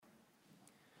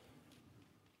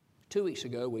2 weeks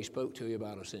ago, we spoke to you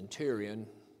about a centurion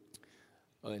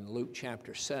in Luke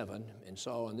chapter 7 and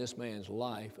saw in this man's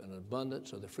life an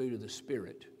abundance of the fruit of the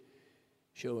Spirit,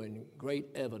 showing great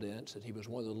evidence that he was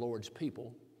one of the Lord's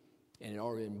people and had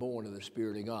already been born of the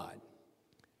Spirit of God.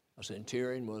 A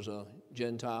centurion was a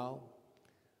Gentile.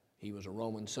 He was a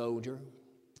Roman soldier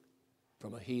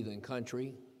from a heathen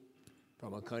country,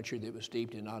 from a country that was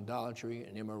steeped in idolatry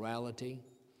and immorality.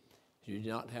 He did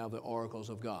not have the oracles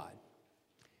of God.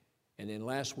 And then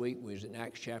last week we was in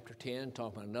Acts chapter 10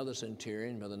 talking about another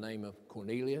centurion by the name of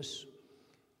Cornelius.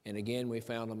 And again we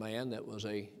found a man that was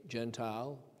a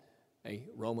Gentile, a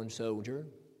Roman soldier,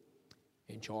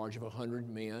 in charge of 100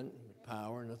 men, with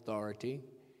power and authority.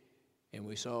 And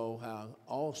we saw how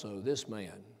also this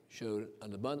man showed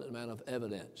an abundant amount of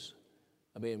evidence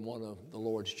of being one of the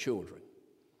Lord's children.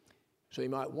 So you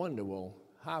might wonder, well,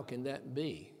 how can that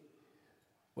be?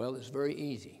 Well, it's very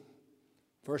easy.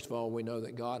 First of all, we know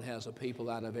that God has a people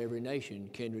out of every nation,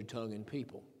 kindred, tongue, and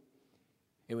people.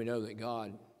 And we know that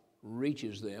God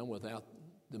reaches them without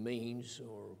the means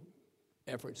or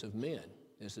efforts of men.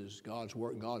 This is God's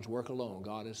work alone.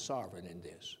 God is sovereign in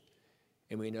this.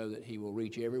 And we know that he will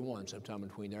reach everyone sometime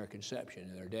between their conception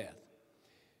and their death.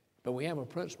 But we have a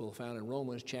principle found in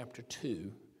Romans chapter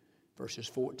 2, verses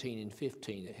 14 and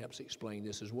 15 that helps explain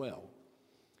this as well.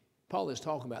 Paul is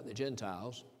talking about the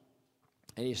Gentiles,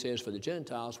 and he says, for the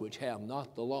Gentiles which have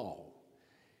not the law.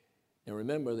 Now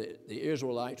remember that the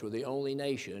Israelites were the only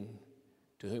nation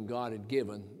to whom God had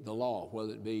given the law,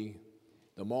 whether it be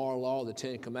the moral law, the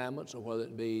Ten Commandments, or whether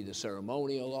it be the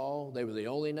ceremonial law. They were the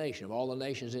only nation of all the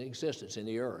nations in existence in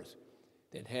the earth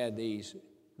that had these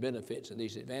benefits and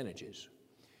these advantages.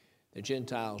 The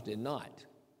Gentiles did not.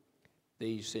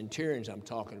 These centurions I'm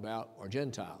talking about are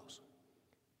Gentiles.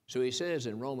 So he says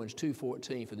in Romans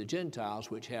 2:14, for the Gentiles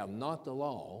which have not the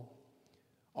law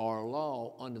are a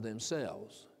law unto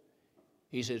themselves.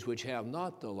 He says, which have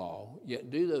not the law, yet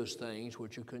do those things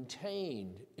which are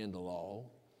contained in the law,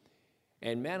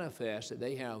 and manifest that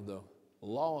they have the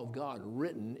law of God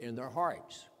written in their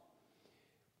hearts.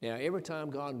 Now, every time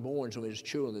God borns of his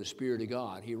children the Spirit of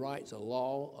God, he writes a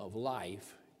law of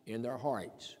life in their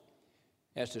hearts,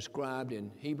 as described in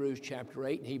Hebrews chapter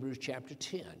 8 and Hebrews chapter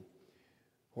 10,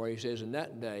 where he says, in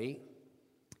that day,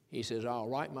 he says, I'll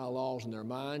write my laws in their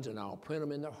minds and I'll print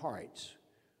them in their hearts.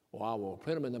 Or I will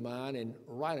print them in the mind and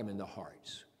write them in the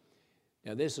hearts.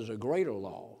 Now, this is a greater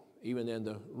law, even than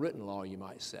the written law, you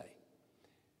might say.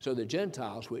 So the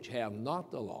Gentiles which have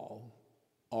not the law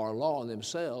are a law in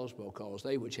themselves, because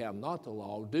they which have not the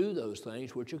law do those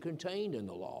things which are contained in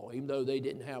the law. Even though they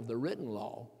didn't have the written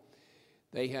law,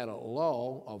 they had a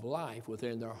law of life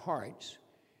within their hearts,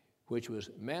 which was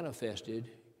manifested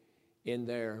in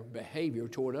their behavior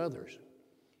toward others.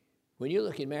 When you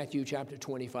look in Matthew chapter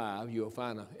 25, you'll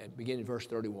find, at beginning verse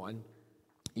 31,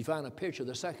 you find a picture of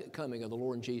the second coming of the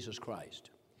Lord Jesus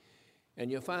Christ. And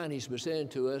you'll find he's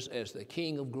presented to us as the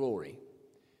King of glory,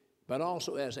 but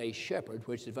also as a shepherd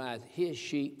which divides his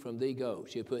sheep from the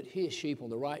goats. He'll put his sheep on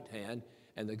the right hand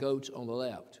and the goats on the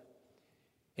left.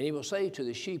 And he will say to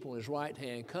the sheep on his right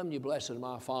hand, come, you blessed of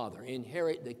my Father,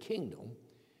 inherit the kingdom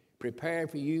prepared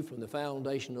for you from the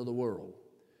foundation of the world.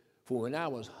 For when I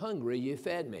was hungry, you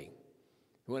fed me.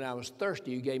 When I was thirsty,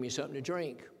 you gave me something to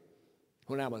drink.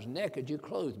 When I was naked, you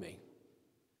clothed me.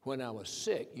 When I was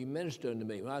sick, you ministered unto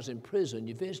me. When I was in prison,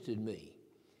 you visited me.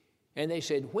 And they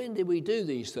said, when did we do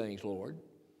these things, Lord?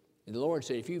 And the Lord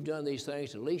said, if you've done these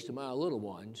things to the least of my little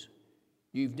ones,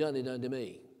 you've done it unto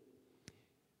me.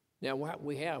 Now, what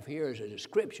we have here is a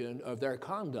description of their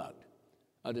conduct,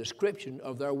 a description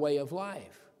of their way of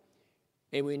life.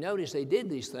 And we notice they did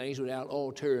these things without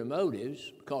ulterior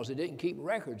motives because they didn't keep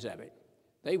records of it.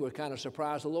 They were kind of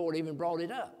surprised the Lord even brought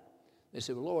it up. They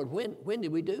said, well, Lord, when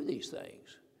did we do these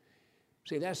things?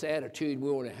 See, that's the attitude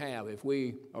we want to have. If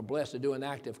we are blessed to do an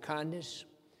act of kindness,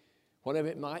 whatever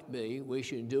it might be, we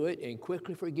should do it and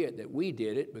quickly forget that we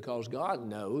did it because God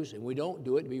knows, and we don't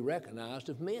do it to be recognized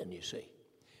of men, you see.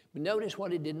 But notice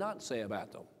what it did not say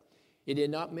about them. It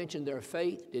did not mention their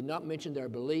faith, did not mention their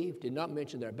belief, did not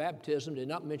mention their baptism, did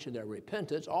not mention their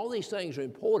repentance. All these things are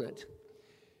important.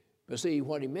 But see,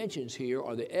 what he mentions here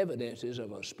are the evidences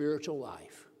of a spiritual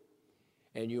life.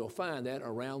 And you'll find that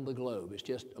around the globe. It's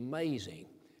just amazing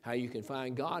how you can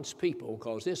find God's people,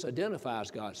 because this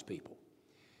identifies God's people.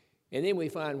 And then we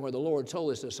find where the Lord told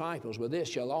his disciples, with this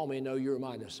shall all men know you're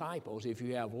my disciples, if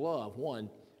you have love one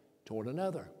toward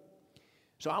another.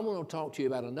 So I want to talk to you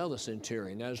about another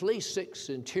centurion. Now, there's at least 6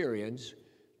 centurions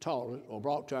taught or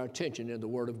brought to our attention in the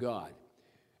Word of God.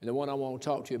 And the one I want to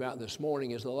talk to you about this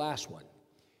morning is the last one.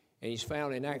 And he's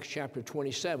found in Acts chapter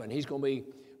 27. He's going to be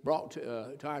brought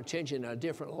to our attention in a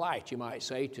different light, you might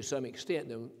say, to some extent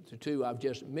than the two I've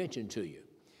just mentioned to you.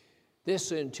 This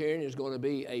centurion is going to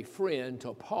be a friend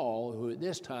to Paul, who at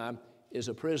this time is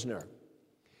a prisoner.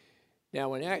 Now,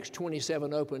 when Acts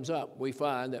 27 opens up, we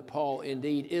find that Paul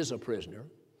indeed is a prisoner,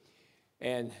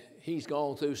 and he's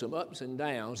gone through some ups and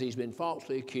downs. He's been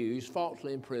falsely accused,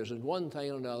 falsely imprisoned, one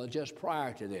thing or another just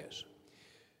prior to this.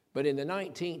 But in the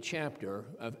 19th chapter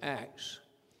of Acts,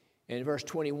 in verse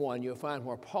 21, you'll find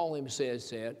where Paul himself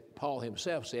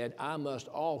said, I must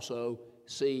also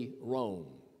see Rome.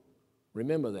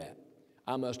 Remember that.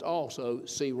 I must also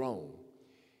see Rome.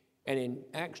 And in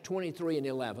Acts 23 and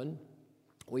 11,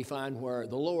 we find where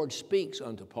the Lord speaks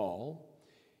unto Paul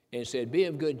and said, Be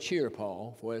of good cheer,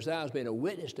 Paul, for as thou hast been a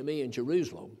witness to me in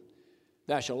Jerusalem,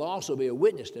 thou shalt also be a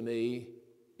witness to me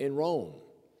in Rome.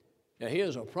 Now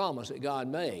here's a promise that God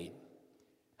made.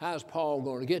 How's Paul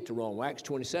going to get to Rome? Well, Acts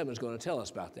 27 is going to tell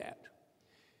us about that.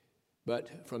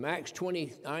 But from Acts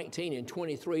 19 and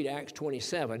 23 to Acts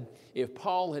 27, if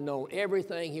Paul had known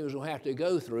everything he was going to have to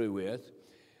go through with,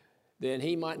 then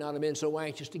he might not have been so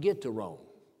anxious to get to Rome.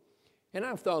 And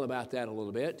I've thought about that a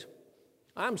little bit.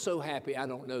 I'm so happy I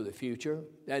don't know the future.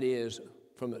 That is,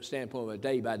 from the standpoint of a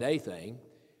day-by-day thing.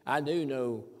 I do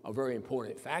know a very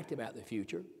important fact about the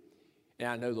future. And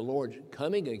I know the Lord's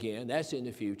coming again. That's in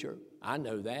the future. I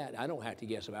know that. I don't have to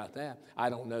guess about that. I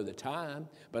don't know the time,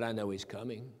 but I know He's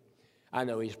coming. I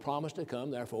know He's promised to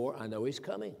come, therefore I know He's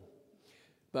coming.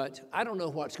 But I don't know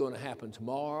what's going to happen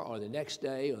tomorrow or the next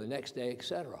day,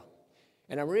 etc.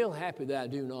 And I'm real happy that I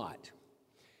do not.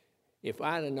 If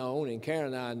I'd have known, and Karen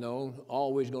and I had known,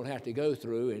 all we was going to have to go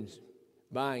through in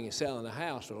buying and selling a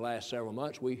house for the last several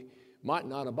months, we might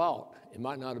not have bought. It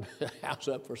might not have been a house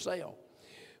up for sale.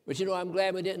 But you know, I'm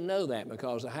glad we didn't know that,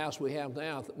 because the house we have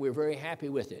now, we're very happy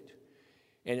with it.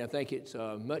 And I think it's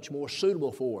much more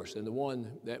suitable for us than the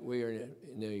one that we are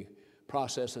in the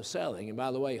process of selling. And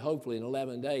by the way, hopefully in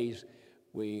 11 days,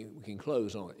 we can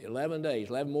close on it. 11 days,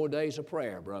 11 more days of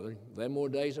prayer, brother, 11 more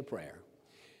days of prayer.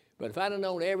 But if I'd have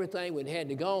known everything we'd had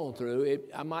to go through,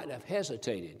 I might have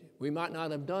hesitated. We might not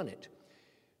have done it.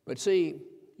 But see,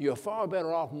 you're far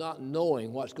better off not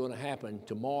knowing what's going to happen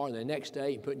tomorrow and the next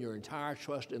day and putting your entire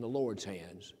trust in the Lord's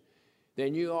hands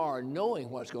than you are knowing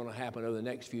what's going to happen over the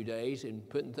next few days and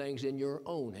putting things in your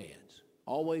own hands.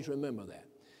 Always remember that.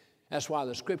 That's why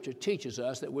the Scripture teaches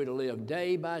us that we're to live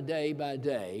day by day by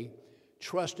day,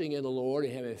 trusting in the Lord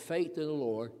and having faith in the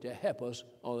Lord to help us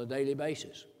on a daily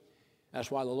basis. That's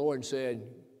why the Lord said,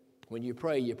 when you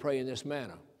pray in this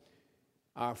manner.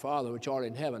 Our Father, which art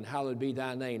in heaven, hallowed be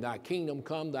thy name. Thy kingdom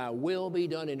come, thy will be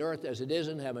done in earth as it is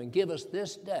in heaven. Give us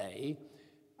this day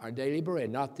our daily bread.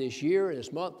 Not this year,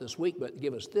 this month, this week, but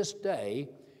give us this day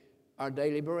our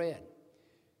daily bread.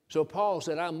 So Paul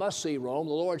said, I must see Rome.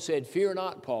 The Lord said, fear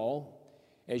not, Paul.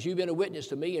 As you've been a witness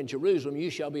to me in Jerusalem, you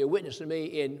shall be a witness to me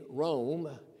in Rome.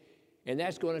 And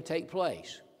that's going to take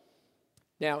place.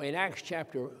 Now, in Acts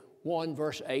chapter 1,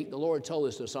 verse 8, the Lord told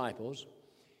his disciples,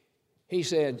 He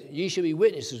said, ye shall be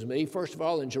witnesses of me, first of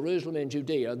all in Jerusalem and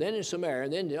Judea, then in Samaria,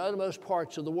 and then the uttermost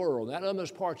parts of the world. That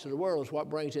uttermost parts of the world is what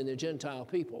brings in the Gentile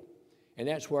people. And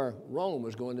that's where Rome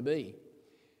was going to be.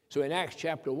 So in Acts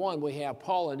chapter 1, we have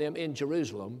Paul and them in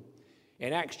Jerusalem.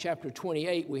 In Acts chapter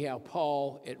 28, we have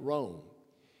Paul at Rome.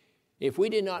 If we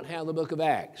did not have the book of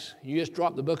Acts, you just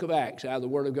dropped the book of Acts out of the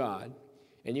Word of God,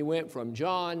 and you went from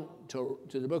John to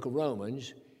the book of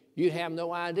Romans, you'd have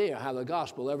no idea how the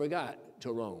gospel ever got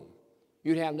to Rome.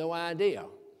 You'd have no idea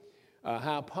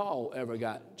how Paul ever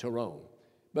got to Rome.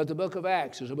 But the book of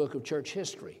Acts is a book of church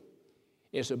history.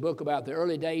 It's a book about the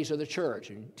early days of the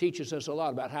church, and teaches us a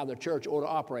lot about how the church ought to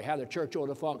operate, how the church ought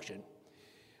to function,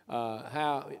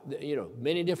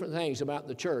 many different things about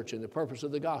the church and the purpose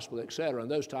of the gospel, etc., and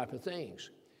those type of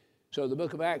things. So the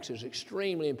book of Acts is an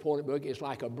extremely important book. It's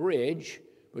like a bridge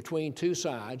between two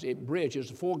sides. It bridges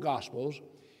the four gospels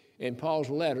and Paul's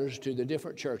letters to the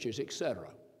different churches, etc.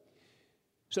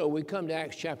 So we come to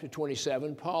Acts chapter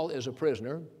 27. Paul is a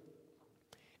prisoner,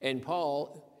 and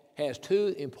Paul has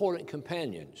two important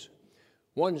companions.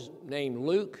 One's named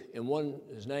Luke, and one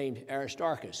is named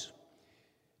Aristarchus.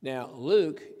 Now,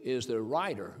 Luke is the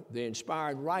writer, the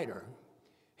inspired writer.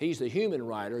 He's the human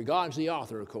writer. God's the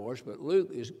author, of course, but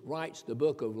Luke writes the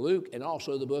book of Luke and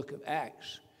also the book of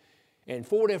Acts. And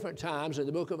 4 different times in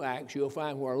the book of Acts, you'll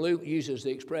find where Luke uses the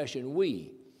expression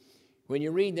we. When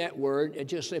you read that word, it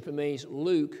just simply means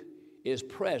Luke is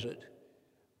present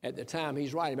at the time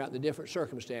he's writing about the different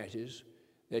circumstances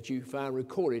that you find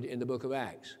recorded in the book of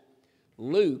Acts.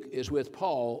 Luke is with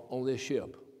Paul on this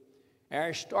ship.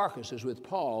 Aristarchus is with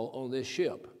Paul on this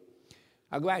ship.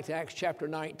 I go back to Acts chapter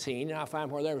 19, and I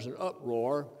find where there was an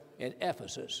uproar in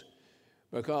Ephesus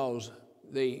because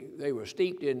they were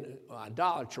steeped in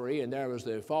idolatry, and there was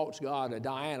the false god of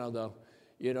Diana,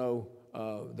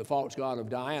 the false god of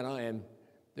Diana, and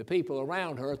the people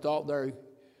around her thought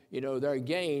their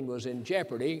gain was in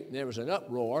jeopardy. There was an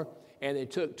uproar, and they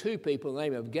took two people, the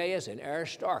name of Gaius and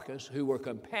Aristarchus, who were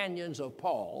companions of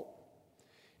Paul.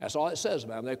 That's all it says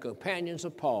about them. They're companions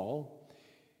of Paul.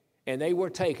 And they were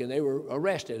taken, they were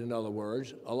arrested, in other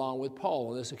words, along with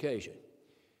Paul on this occasion.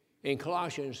 In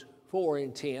Colossians 4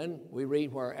 and 10, we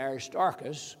read where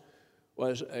Aristarchus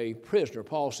was a prisoner.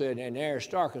 Paul said, and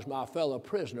Aristarchus, my fellow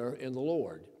prisoner in the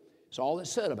Lord. That's all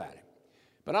that's said about him.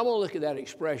 But I'm going to look at that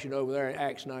expression over there in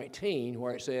Acts 19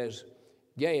 where it says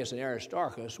Gaius and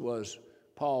Aristarchus was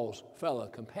Paul's fellow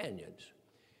companions.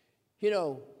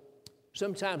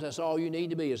 Sometimes that's all you need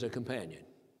to be is a companion.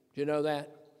 Do you know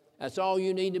that? That's all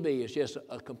you need to be is just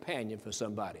a companion for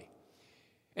somebody.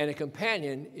 And a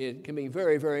companion, it can be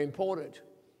very, very important.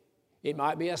 It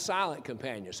might be a silent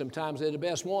companion. Sometimes they're the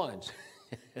best ones.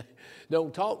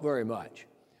 Don't talk very much.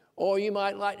 Or you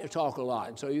might like to talk a lot,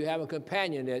 and so you have a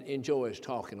companion that enjoys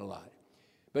talking a lot.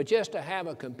 But just to have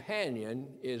a companion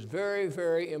is very,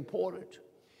 very important.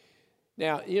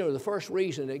 Now, the first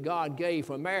reason that God gave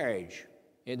for marriage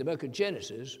in the book of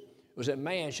Genesis was that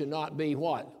man should not be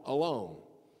what? Alone.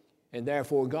 And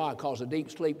therefore God caused a deep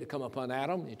sleep to come upon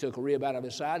Adam. He took a rib out of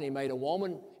his side, and he made a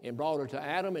woman and brought her to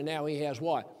Adam, and now he has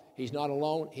what? He's not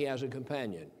alone, he has a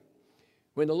companion.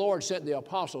 When the Lord sent the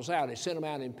apostles out, he sent them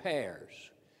out in pairs.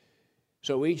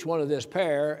 So each one of this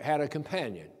pair had a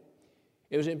companion.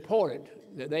 It was important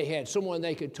that they had someone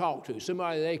they could talk to,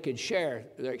 somebody they could share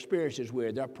their experiences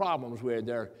with, their problems with,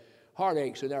 their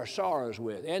heartaches and their sorrows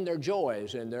with, and their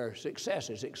joys and their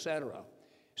successes, etc.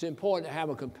 It's important to have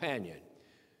a companion.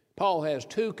 Paul has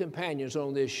two companions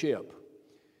on this ship.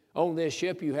 On this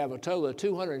ship, you have a total of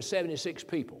 276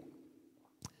 people.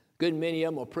 Good many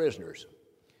of them are prisoners.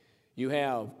 You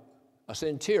have a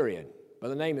centurion by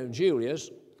the name of Julius,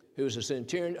 who is a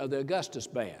centurion of the Augustus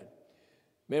band.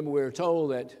 Remember, we were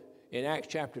told that in Acts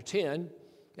chapter 10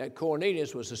 that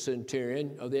Cornelius was a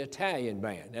centurion of the Italian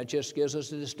band. That just gives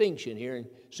us a distinction here and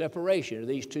separation of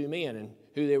these two men and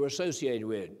who they were associated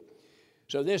with.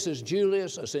 So this is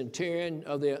Julius, a centurion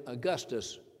of the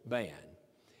Augustus band.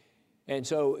 And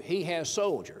so he has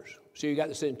soldiers. So you got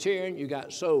the centurion, you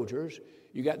got soldiers,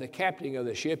 you got the captain of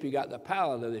the ship, you got the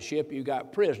pilot of the ship, you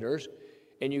got prisoners,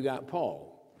 and you got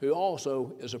Paul, who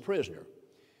also is a prisoner.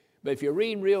 But if you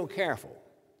read real careful,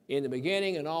 in the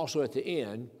beginning and also at the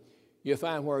end, you'll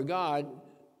find where God,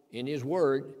 in his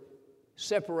word,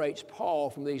 separates Paul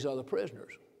from these other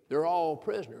prisoners. They're all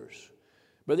prisoners.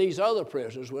 But these other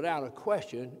prisoners, without a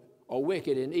question, are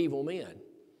wicked and evil men.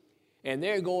 And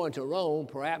they're going to Rome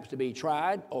perhaps to be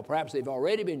tried, or perhaps they've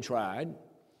already been tried,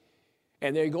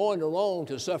 and they're going to Rome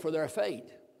to suffer their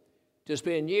fate, to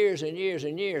spend years and years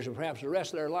and years, and perhaps the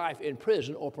rest of their life in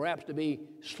prison, or perhaps to be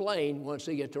slain once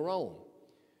they get to Rome.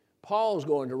 Paul's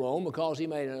going to Rome because he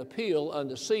made an appeal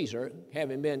unto Caesar,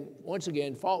 having been once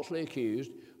again falsely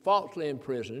accused, falsely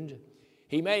imprisoned.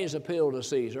 He made his appeal to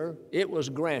Caesar. It was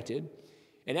granted.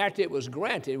 And after it was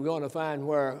granted, we're going to find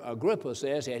where Agrippa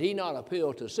says, had he not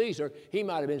appealed to Caesar, he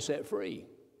might have been set free.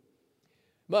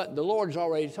 But the Lord's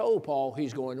already told Paul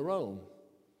he's going to Rome.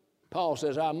 Paul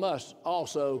says, I must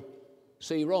also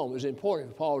see Rome. It was important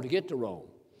for Paul to get to Rome.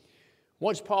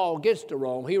 Once Paul gets to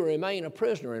Rome, he will remain a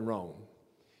prisoner in Rome.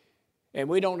 And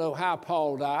we don't know how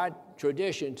Paul died.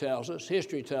 Tradition tells us,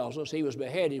 history tells us, he was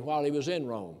beheaded while he was in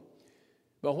Rome.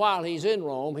 But while he's in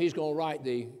Rome, he's going to write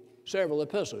the several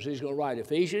epistles. He's going to write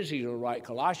Ephesians, he's going to write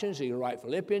Colossians, he's going to write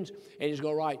Philippians, and he's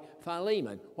going to write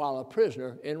Philemon while a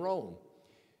prisoner in Rome.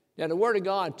 Now, the Word of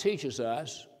God teaches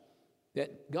us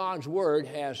that God's Word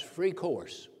has free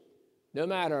course. No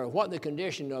matter what the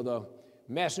condition of the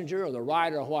messenger or the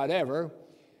writer or whatever,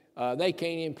 they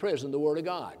can't imprison the Word of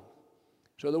God.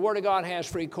 So the Word of God has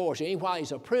free course. And while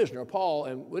he's a prisoner, Paul,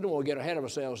 and we don't want to get ahead of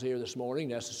ourselves here this morning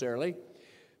necessarily,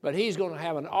 but he's going to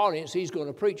have an audience he's going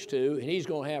to preach to, and he's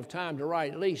going to have time to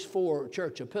write at least 4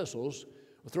 church epistles,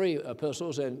 3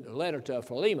 epistles, and a letter to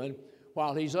Philemon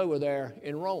while he's over there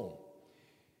in Rome.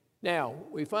 Now,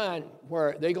 we find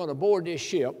where they're going to board this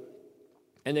ship,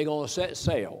 and they're going to set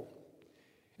sail.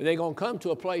 And they're going to come to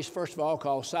a place, first of all,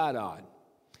 called Sidon.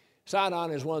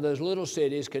 Sidon is one of those little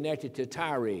cities connected to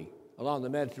Tyre along the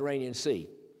Mediterranean Sea.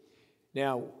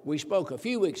 Now, we spoke a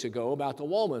few weeks ago about the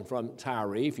woman from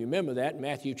Tyre, if you remember that, in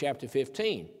Matthew chapter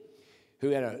 15,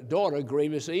 who had a daughter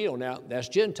grievously ill. Now, that's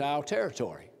Gentile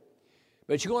territory.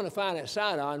 But you're going to find at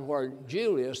Sidon where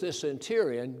Julius, this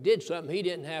centurion, did something he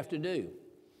didn't have to do.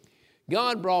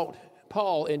 God brought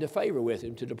Paul into favor with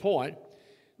him to the point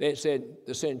that it said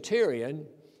the centurion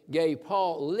gave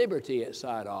Paul liberty at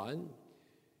Sidon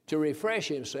to refresh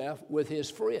himself with his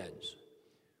friends.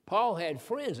 Paul had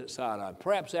friends at Sidon.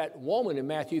 Perhaps that woman in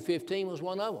Matthew 15 was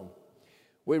one of them.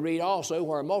 We read also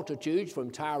where multitudes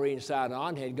from Tyre and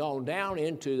Sidon had gone down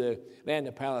into the land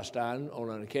of Palestine on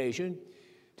an occasion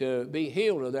to be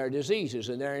healed of their diseases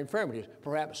and their infirmities.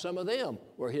 Perhaps some of them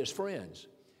were his friends.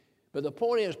 But the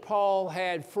point is, Paul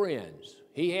had friends.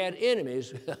 He had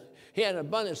enemies. He had an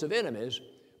abundance of enemies,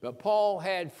 but Paul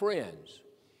had friends.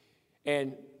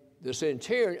 And the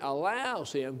centurion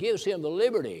allows him, gives him the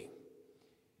liberty,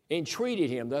 entreated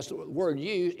him, that's the word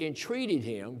used, entreated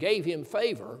him, gave him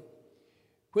favor,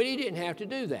 when he didn't have to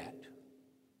do that.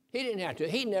 He didn't have to.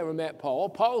 He never met Paul.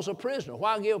 Paul's a prisoner.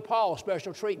 Why give Paul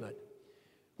special treatment?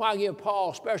 Why give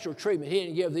Paul special treatment he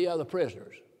didn't give the other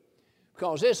prisoners?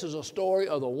 Because this is a story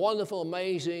of the wonderful,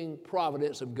 amazing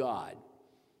providence of God.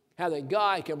 How that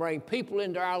God can bring people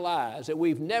into our lives that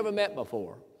we've never met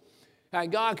before. How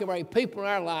God can bring people in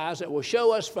our lives that will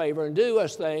show us favor and do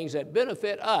us things that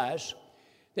benefit us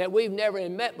that we've never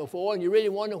met before, and you really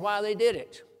wonder why they did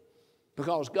it.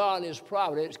 Because God in His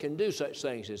providence can do such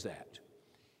things as that.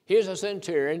 Here's a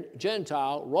centurion,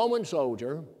 Gentile, Roman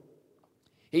soldier.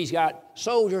 He's got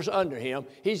soldiers under him.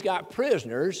 He's got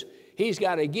prisoners. He's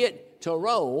got to get to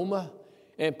Rome.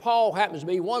 And Paul happens to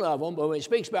be one of them, but when it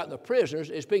speaks about the prisoners,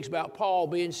 it speaks about Paul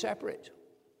being separate.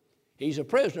 He's a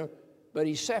prisoner, but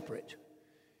he's separate.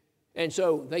 And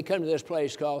so they come to this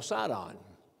place called Sidon.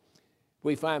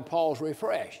 We find Paul's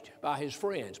refreshed by his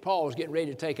friends. Paul was getting ready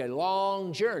to take a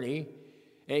long journey,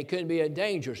 and it couldn't be a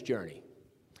dangerous journey.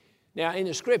 Now, in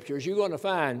the Scriptures, you're going to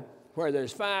find where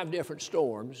there's 5 different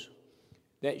storms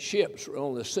that ships are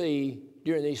on the sea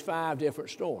during these 5 different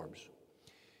storms.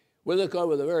 We'll look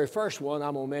over the very first one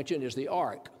I'm going to mention is the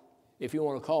ark. If you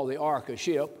want to call the ark a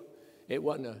ship, it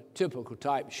wasn't a typical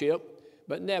type ship,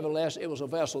 but nevertheless, it was a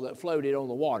vessel that floated on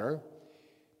the water.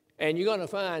 And you're going to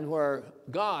find where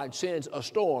God sends a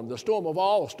storm, the storm of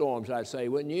all storms, I'd say,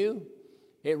 wouldn't you?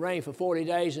 It rained for 40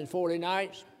 days and 40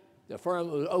 nights. The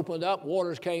firmament was opened up,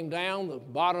 waters came down, the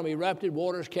bottom erupted,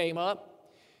 waters came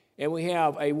up, and we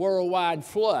have a worldwide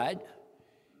flood.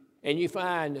 And you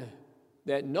find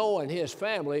that Noah and his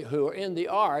family who are in the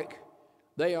ark,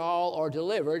 they all are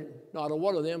delivered, not a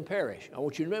one of them perish. I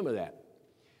want you to remember that.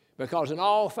 Because in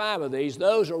all 5 of these,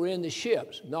 those are in the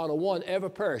ships. Not a one ever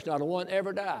perished, not a one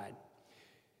ever died.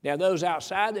 Now those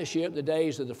outside the ship, the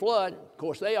days of the flood, of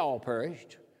course they all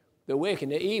perished. The wicked,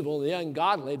 the evil, the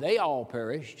ungodly, they all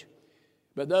perished.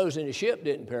 But those in the ship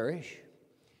didn't perish.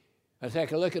 Let's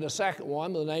take a look at the second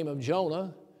one, the name of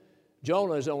Jonah.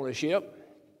 Jonah is on a ship.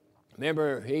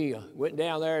 Remember, he went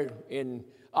down there in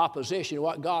opposition to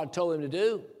what God told him to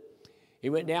do. He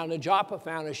went down to Joppa,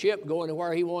 found a ship going to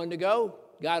where he wanted to go,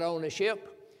 got on the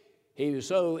ship. He was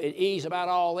so at ease about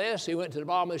all this, he went to the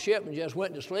bottom of the ship and just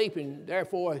went to sleep, and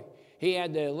therefore he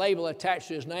had the label attached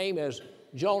to his name as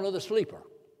Jonah the Sleeper.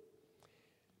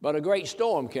 But a great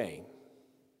storm came,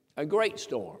 a great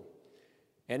storm.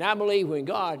 And I believe when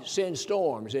God sends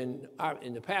storms in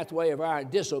the pathway of our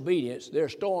disobedience, there are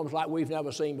storms like we've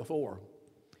never seen before.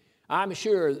 I'm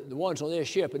sure the ones on this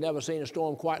ship have never seen a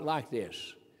storm quite like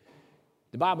this.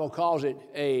 The Bible calls it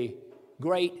a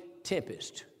great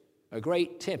tempest, a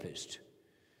great tempest.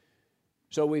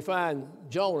 So we find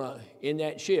Jonah in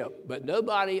that ship, but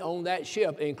nobody on that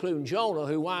ship, including Jonah,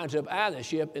 who winds up out of the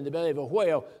ship in the belly of a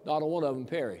whale, not a one of them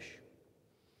perish.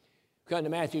 Come to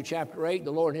Matthew chapter 8,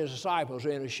 the Lord and his disciples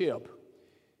are in a ship,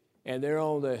 and they're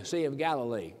on the Sea of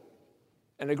Galilee.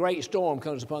 And a great storm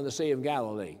comes upon the Sea of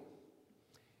Galilee.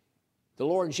 The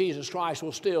Lord Jesus Christ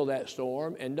will still that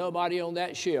storm, and nobody on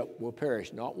that ship will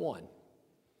perish, not one.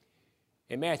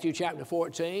 In Matthew chapter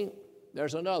 14,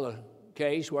 there's another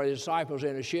case where the disciples are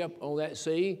in a ship on that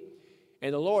sea,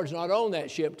 and the Lord's not on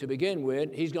that ship to begin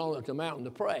with. He's gone up the mountain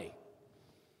to pray.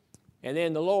 And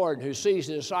then the Lord, who sees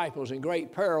the disciples in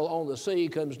great peril on the sea,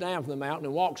 comes down from the mountain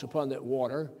and walks upon that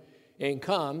water and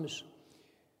comes.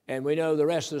 And we know the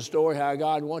rest of the story, how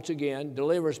God once again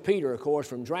delivers Peter, of course,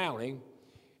 from drowning.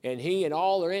 And he and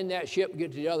all that are in that ship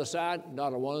get to the other side,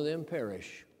 not a one of them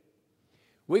perish.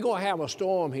 We're going to have a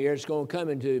storm here. It's going to come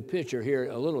into the picture here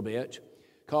a little bit,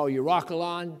 called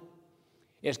Eurocalon.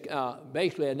 It's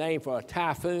basically a name for a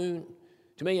typhoon.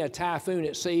 To me, a typhoon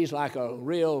at sea is like a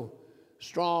real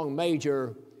strong,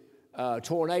 major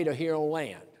tornado here on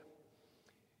land.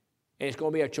 And it's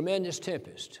going to be a tremendous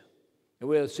tempest. And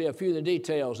we'll see a few of the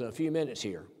details in a few minutes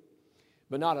here.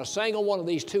 But not a single one of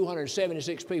these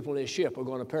 276 people in this ship are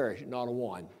going to perish, not a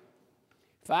one.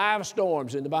 5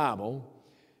 storms in the Bible,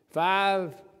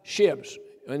 5 ships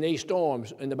in these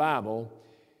storms in the Bible,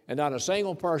 and not a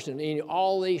single person in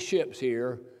all these ships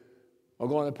here are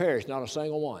going to perish, not a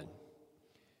single one.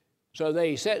 So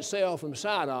they set sail from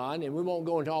Sidon, and we won't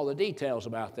go into all the details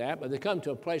about that, but they come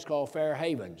to a place called Fair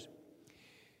Havens.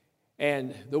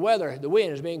 And the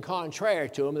wind is being contrary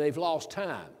to them, and they've lost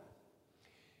time.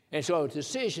 And so a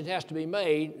decision has to be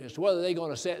made as to whether they're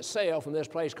going to set sail from this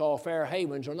place called Fair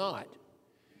Havens or not.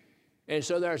 And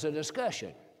so there's a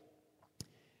discussion.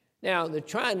 Now, they're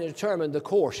trying to determine the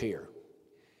course here.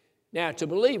 Now, to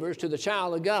believers, to the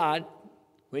child of God,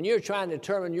 when you're trying to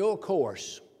determine your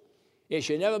course, it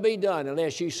should never be done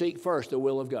unless you seek first the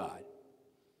will of God.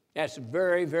 That's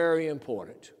very, very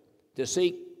important, to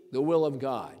seek the will of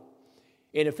God.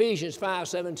 In Ephesians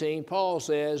 5:17, Paul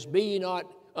says, "Be ye not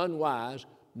unwise,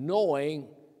 knowing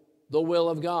the will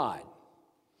of God."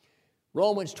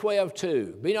 Romans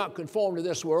 12:2, "Be not conformed to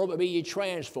this world, but be ye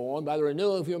transformed by the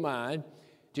renewing of your mind,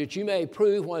 that you may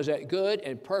prove what is that good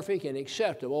and perfect and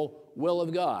acceptable will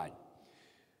of God."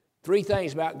 Three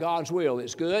things about God's will.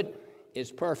 It's good,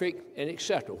 it's perfect, and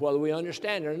acceptable, whether we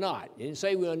understand it or not. He didn't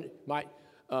say we might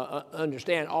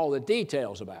understand all the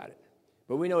details about it,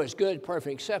 but we know it's good,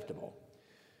 perfect, acceptable.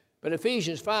 But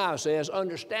Ephesians 5 says,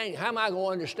 understand. How am I going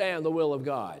to understand the will of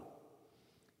God?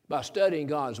 By studying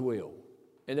God's will.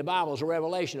 And the Bible is a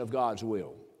revelation of God's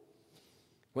will.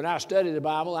 When I study the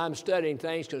Bible, I'm studying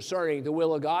things concerning the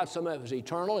will of God. Some of it is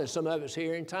eternal, and some of it is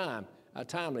here in time, a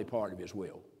timely part of His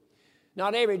will.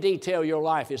 Not every detail of your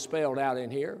life is spelled out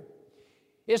in here.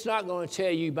 It's not going to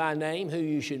tell you by name who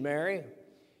you should marry.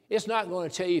 It's not going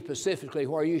to tell you specifically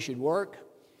where you should work.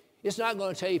 It's not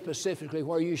going to tell you specifically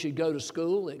where you should go to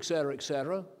school, et cetera, et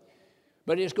cetera.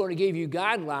 But it's going to give you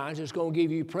guidelines. It's going to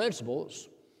give you principles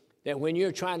that when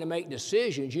you're trying to make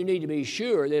decisions, you need to be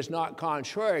sure that it's not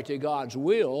contrary to God's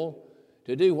will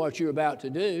to do what you're about to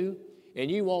do,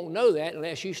 and you won't know that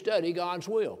unless you study God's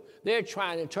will. They're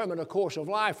trying to determine a course of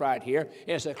life right here.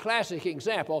 It's a classic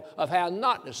example of how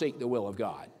not to seek the will of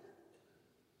God.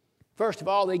 First of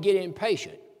all, they get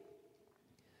impatient.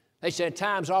 They said,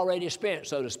 time's already spent,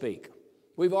 so to speak.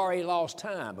 We've already lost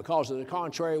time because of the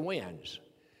contrary winds.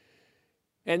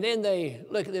 And then they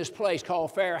look at this place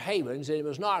called Fair Havens, and it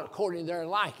was not according to their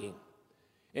liking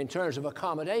in terms of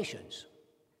accommodations.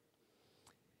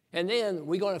 And then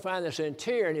we're going to find the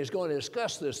Centurion is going to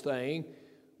discuss this thing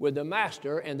with the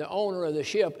master and the owner of the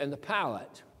ship and the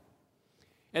pilot.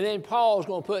 And then Paul's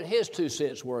going to put his 2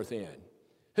 cents worth in.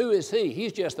 Who is he?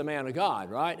 He's just the man of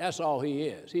God, right? That's all he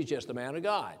is. He's just the man of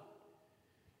God.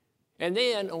 And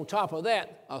then, on top of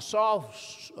that, a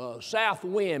soft south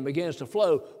wind begins to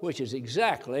flow, which is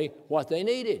exactly what they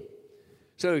needed.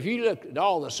 So if you look at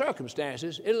all the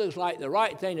circumstances, it looks like the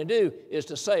right thing to do is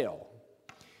to sail.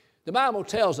 The Bible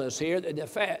tells us here that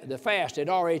the fast had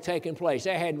already taken place.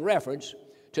 That had reference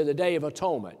to the Day of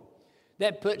Atonement.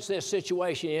 That puts this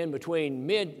situation in between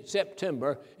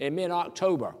mid-September and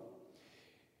mid-October.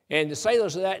 And the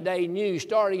sailors of that day knew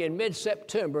starting in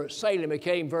mid-September, sailing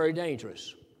became very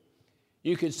dangerous.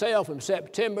 You could sail from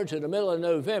September to the middle of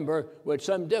November with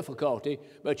some difficulty,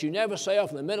 but you never sail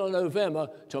from the middle of November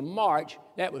to March.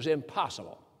 That was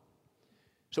impossible.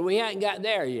 So we hadn't got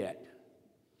there yet.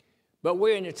 But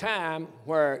we're in a time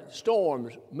where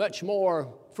storms, much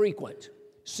more frequent,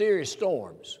 serious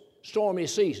storms, stormy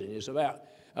season is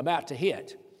about to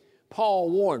hit.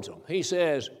 Paul warns them. He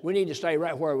says, we need to stay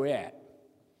right where we're at.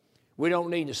 We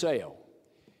don't need to sail.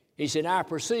 He said, I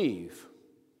perceive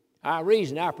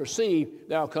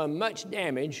there'll come much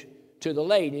damage to the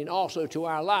lady and also to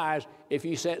our lives if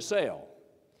you set sail.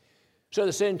 So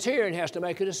the centurion has to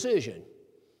make a decision.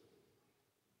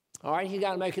 All right, he's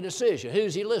got to make a decision. Who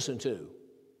does he listen to?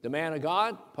 The man of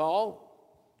God, Paul?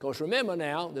 Of course, remember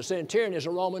now, the centurion is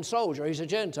a Roman soldier. He's a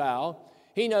Gentile.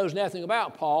 He knows nothing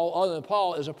about Paul other than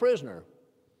Paul is a prisoner.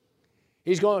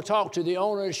 He's going to talk to the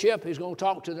owner of the ship. He's going to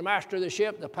talk to the master of the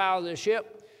ship, the pilot of the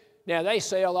ship. Now, they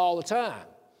sail all the time.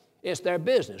 It's their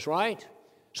business, right?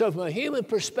 So from a human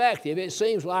perspective, it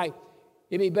seems like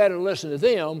it'd be better to listen to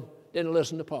them than to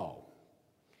listen to Paul.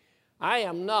 I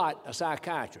am not a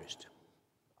psychiatrist.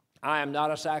 I am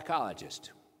not a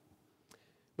psychologist.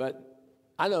 But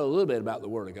I know a little bit about the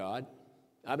Word of God.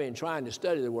 I've been trying to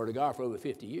study the Word of God for over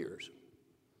 50 years.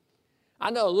 I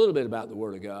know a little bit about the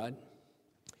Word of God.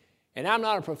 And I'm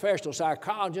not a professional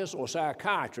psychologist or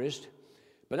psychiatrist,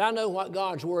 but I know what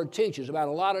God's Word teaches about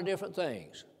a lot of different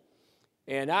things.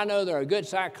 And I know there are good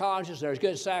psychologists, there's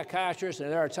good psychiatrists,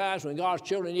 and there are times when God's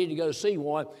children need to go see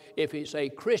one if it's a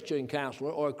Christian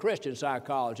counselor or a Christian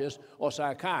psychologist or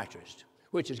psychiatrist,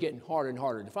 which is getting harder and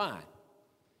harder to find.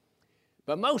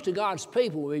 But most of God's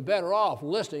people will be better off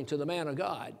listening to the man of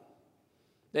God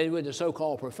than with the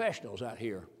so-called professionals out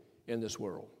here in this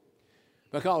world.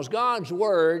 Because God's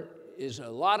Word is a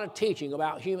lot of teaching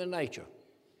about human nature.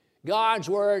 God's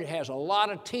Word has a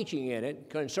lot of teaching in it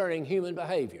concerning human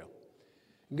behavior.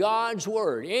 God's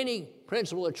Word, any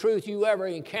principle of truth you ever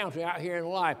encounter out here in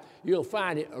life, you'll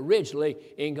find it originally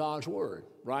in God's Word,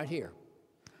 right here.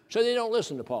 So they don't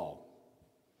listen to Paul.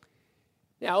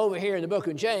 Now, over here in the book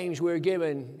of James, we're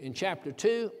given in chapter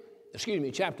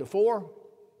 4,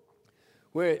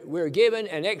 we're given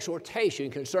an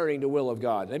exhortation concerning the will of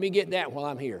God. Let me get that while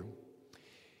I'm here.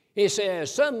 He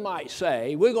says, some might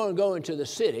say, we're going to go into the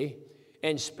city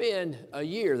and spend a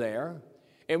year there,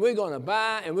 and we're going to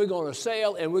buy, and we're going to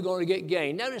sell, and we're going to get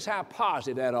gain. Notice how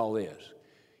positive that all is.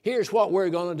 Here's what we're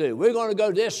going to do. We're going to go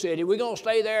to this city, we're going to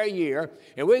stay there a year,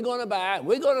 and we're going to buy,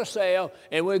 we're going to sell,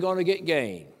 and we're going to get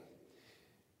gain.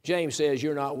 James says,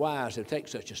 you're not wise to take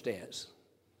such a stance.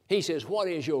 He says, what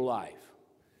is your life?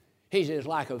 He says,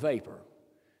 like a vapor.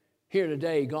 Here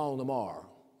today, gone tomorrow.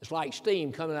 It's like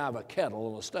steam coming out of a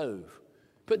kettle on a stove.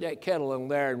 Put that kettle in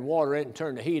there and water it and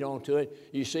turn the heat onto it.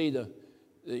 You see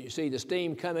the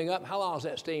steam coming up. How long does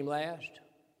that steam last?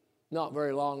 Not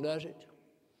very long, does it?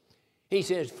 He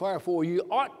says, therefore you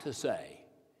ought to say,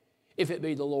 if it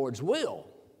be the Lord's will,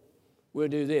 we'll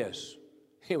do this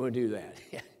and we'll do that.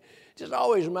 Just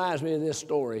always reminds me of this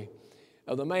story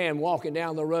of the man walking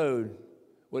down the road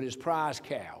with his prized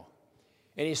cow.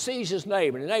 And he sees his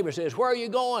neighbor, and the neighbor says, where are you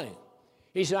going?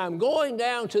 He said, I'm going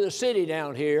down to the city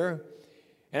down here,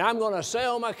 and I'm going to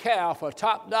sell my cow for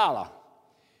top dollar.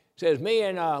 Says, me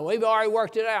and we've already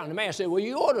worked it out. And the man said, well,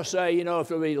 you ought to say, if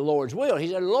it'll be the Lord's will. He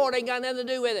said, the Lord ain't got nothing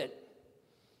to do with it.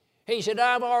 He said,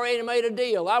 I've already made a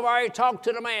deal. I've already talked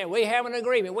to the man. We have an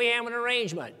agreement. We have an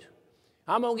arrangement.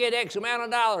 I'm going to get X amount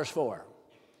of dollars for her.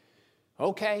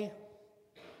 Okay.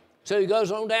 So he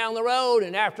goes on down the road,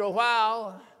 and after a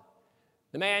while,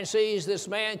 the man sees this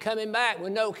man coming back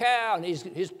with no cow, and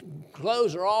his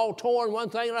clothes are all torn, one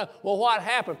thing and another. Well, what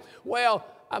happened? Well,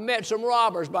 I met some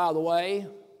robbers, by the way,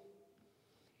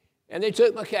 and they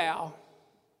took my cow.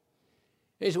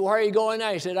 He said, well, where are you going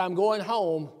now? He said, I'm going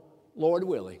home, Lord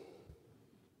willing.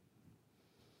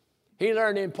 He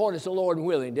learned the importance of Lord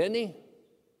willing, didn't he?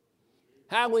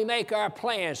 How we make our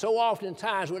plans so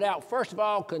oftentimes without, first of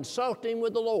all, consulting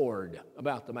with the Lord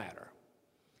about the matter.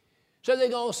 So they're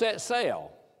going to set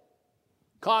sail,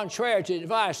 contrary to the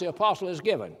advice the apostle has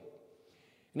given.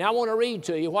 Now I want to read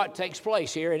to you what takes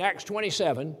place here in Acts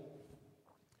 27,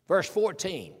 verse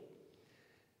 14.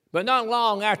 But not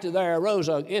long after there arose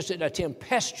a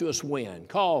tempestuous wind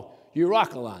called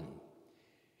Euroclon.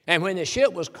 And when the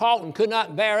ship was caught and could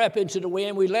not bear up into the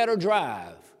wind, we let her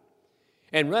drive.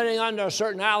 And running under a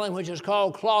certain island which is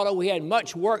called Clauda, we had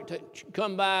much work to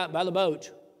come by the boat,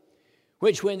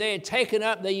 which when they had taken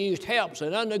up, they used helps,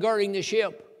 and undergirding the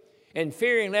ship, and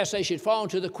fearing lest they should fall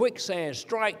into the quicksand,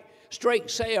 straight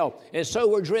sail, and so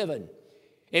were driven.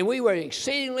 And we were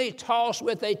exceedingly tossed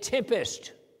with a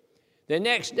tempest. The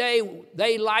next day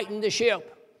they lightened the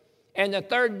ship, and the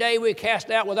third day we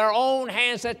cast out with our own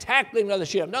hands the tackling of the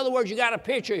ship. In other words, you got a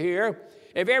picture here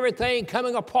of everything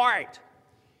coming apart.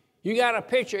 You got a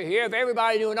picture here of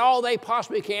everybody doing all they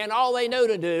possibly can, all they know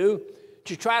to do,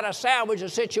 to try to salvage a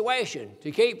situation, to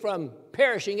keep from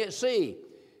perishing at sea.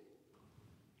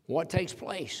 What takes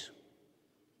place?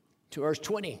 To verse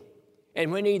 20.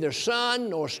 And when neither sun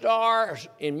nor stars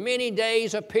in many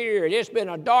days appeared, it's been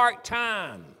a dark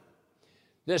time.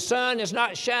 The sun has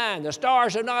not shined, the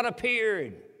stars have not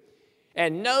appeared,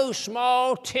 and no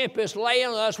small tempest lay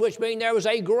on us, which means there was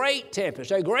a great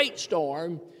tempest, a great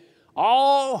storm.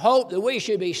 All hope that we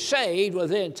should be saved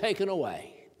was then taken away.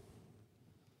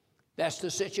 That's the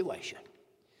situation.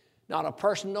 Not a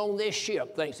person on this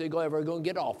ship thinks they're ever going to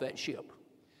get off that ship.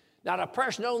 Not a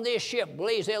person on this ship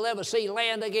believes they'll ever see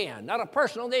land again. Not a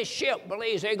person on this ship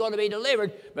believes they're going to be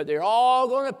delivered, but they're all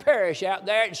going to perish out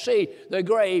there at sea. The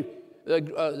grave,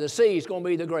 the sea is going to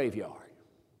be the graveyard.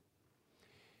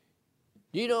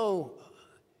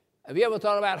 Have you ever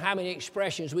thought about how many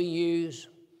expressions we use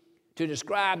to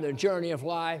describe the journey of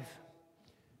life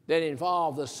that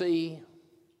involve the sea?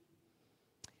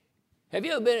 Have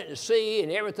you ever been at the sea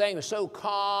and everything was so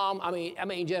calm? I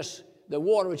mean, just the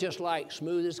water was just like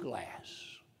smooth as glass.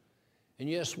 And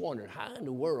you just wondered, how in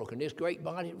the world can this great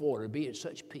body of water be at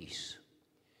such peace?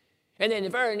 And then the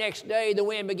very next day, the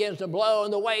wind begins to blow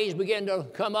and the waves begin to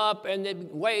come up and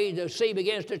the sea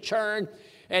begins to churn.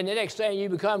 And the next thing you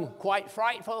become quite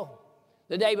frightful.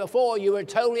 The day before, you were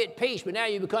totally at peace, but now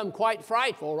you become quite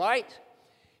frightful, right?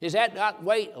 Is that not the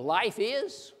way life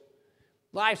is?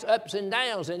 Life's ups and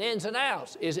downs and ins and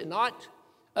outs, is it not?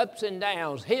 Ups and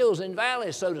downs, hills and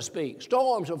valleys, so to speak,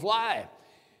 storms of life.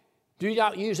 Do you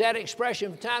not use that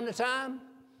expression from time to time?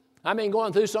 I mean,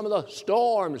 going through some of the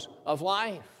storms of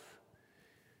life.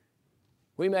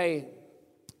 We may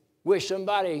wish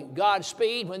somebody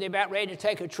Godspeed when they're about ready to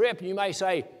take a trip, and you may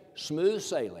say, smooth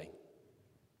sailing.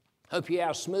 Hope you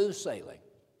have smooth sailing.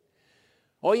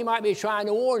 Or you might be trying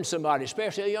to warn somebody,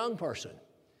 especially a young person,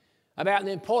 about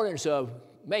the importance of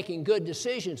making good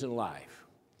decisions in life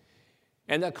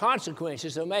and the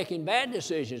consequences of making bad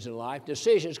decisions in life,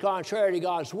 decisions contrary to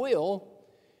God's will.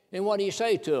 And what do you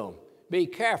say to them? Be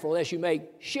careful lest you make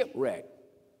shipwreck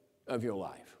of your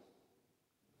life.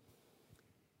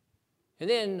 And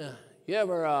then you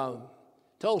ever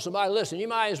told somebody, listen, you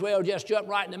might as well just jump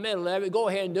right in the middle of it, go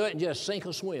ahead and do it and just sink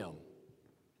or swim.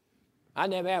 I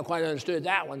never have quite understood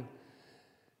that one.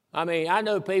 I mean, I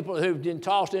know people who've been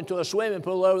tossed into a swimming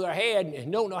pool over their head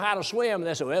and don't know how to swim, and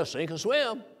they say, well, sink or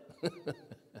swim.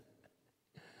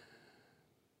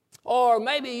 Or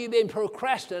maybe you've been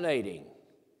procrastinating.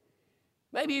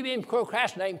 Maybe you've been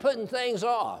procrastinating, putting things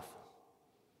off.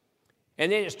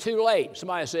 And then it's too late.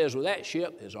 Somebody says, well, that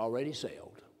ship has already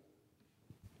sailed.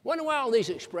 Wonder why all these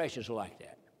expressions are like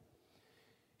that.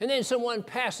 And then someone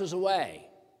passes away,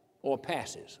 or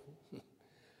passes.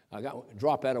 I got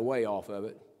drop that away off of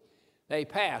it. They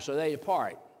pass or they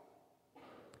depart.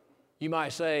 You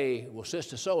might say, well,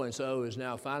 Sister so-and-so has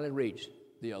now finally reached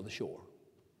the other shore.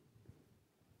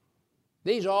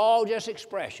 These are all just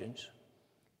expressions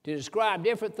to describe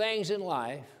different things in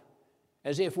life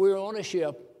as if we were on a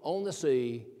ship on the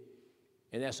sea,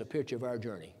 and that's a picture of our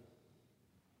journey.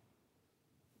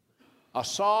 A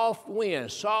soft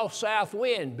wind, soft south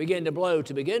wind began to blow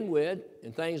to begin with,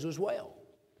 and things was well.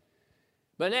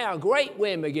 But now a great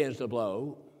wind begins to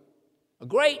blow. A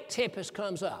great tempest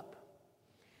comes up.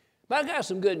 But I've got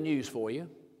some good news for you.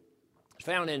 It's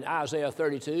found in Isaiah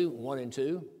 32, 1 and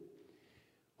 2,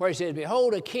 where he says,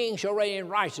 behold, a king shall reign in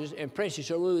righteousness, and princes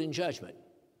shall rule in judgment.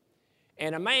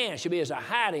 And a man shall be as a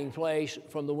hiding place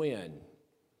from the wind,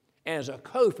 and as a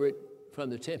covert from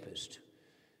the tempest.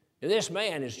 And this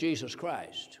man is Jesus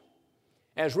Christ.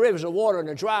 As rivers of water in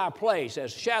a dry place,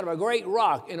 as the shadow of a great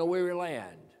rock in a weary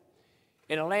land.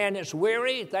 In a land that's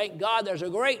weary, thank God there's a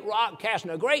great rock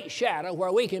casting a great shadow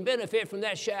where we can benefit from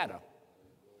that shadow.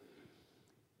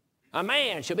 A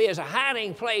man shall be as a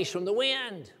hiding place from the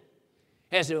wind.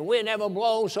 Has the wind ever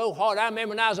blown so hard? I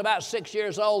remember when I was about 6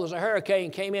 years old, as a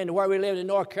hurricane came into where we lived in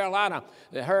North Carolina,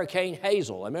 the Hurricane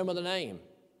Hazel. I remember the name.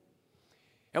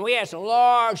 And we had some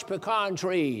large pecan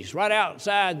trees right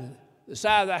outside the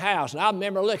side of the house. And I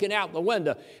remember looking out the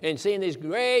window and seeing these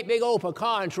great big old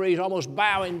pecan trees almost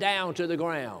bowing down to the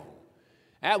ground.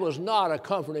 That was not a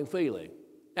comforting feeling.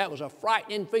 That was a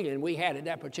frightening feeling we had at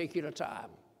that particular time.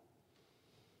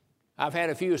 I've had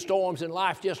a few storms in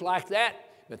life just like that,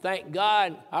 but thank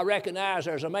God I recognize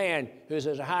there's a man who's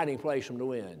as a hiding place from the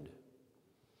wind.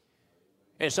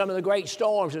 And some of the great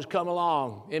storms that's come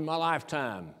along in my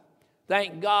lifetime,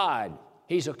 thank God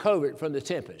he's a covert from the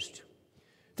tempest.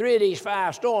 3 of these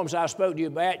 5 storms I spoke to you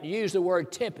about use the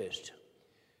word tempest.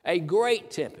 A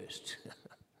great tempest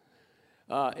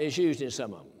is used in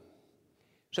some of them.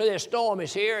 So this storm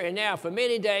is here, and now for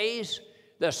many days,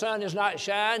 the sun has not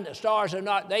shined, the stars have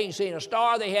not, they ain't seen a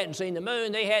star, they hadn't seen the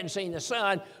moon, they hadn't seen the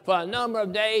sun for a number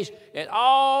of days, and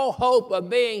all hope of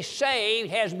being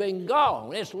saved has been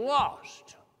gone. It's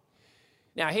lost.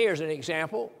 Now here's an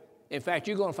example. In fact,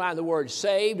 you're going to find the word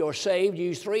saved or saved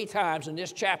used 3 times in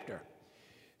this chapter.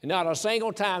 And not a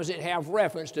single time does it have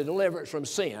reference to deliverance from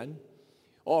sin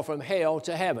or from hell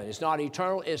to heaven. It's not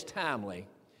eternal, it's timely.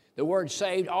 The word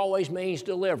saved always means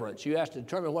deliverance. You have to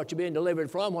determine what you're being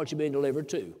delivered from, what you're being delivered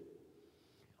to.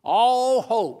 All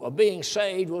hope of being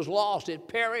saved was lost. It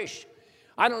perished.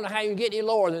 I don't know how you can get any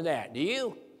lower than that. Do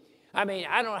you? I mean,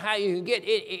 I don't know how you can get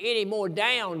any more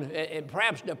down and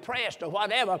perhaps depressed or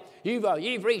whatever.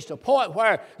 You've reached a point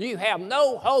where you have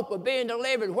no hope of being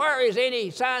delivered. Where is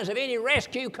any signs of any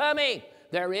rescue coming?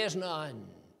 There is none.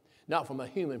 Not from a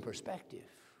human perspective.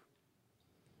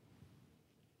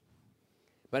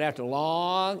 But after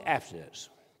long abstinence,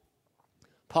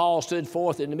 Paul stood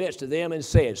forth in the midst of them and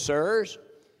said, sirs,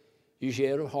 you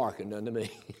should have hearkened unto me.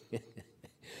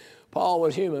 Paul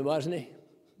was human, wasn't he?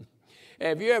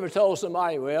 Have you ever told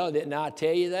somebody, well, didn't I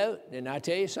tell you though? Didn't I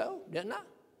tell you so? Didn't I?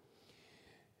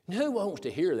 And who wants to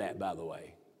hear that, by the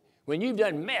way? When you've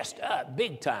done messed up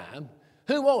big time,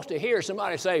 who wants to hear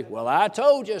somebody say, well, I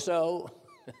told you so?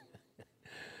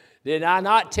 Did I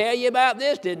not tell you about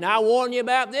this? Didn't I warn you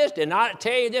about this? Did I not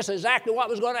tell you this is exactly what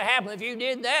was going to happen if you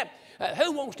did that?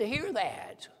 Who wants to hear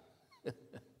that?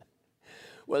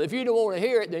 Well, if you don't want to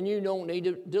hear it, then you don't need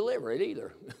to deliver it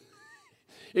either.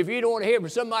 If you don't want to hear from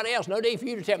somebody else, no need for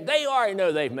you to tell them. They already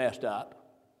know they've messed up.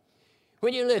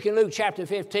 When you look in Luke chapter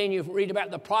 15, you read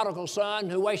about the prodigal son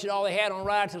who wasted all he had on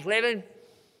riotous living.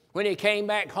 When he came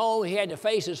back home, he had to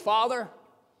face his father.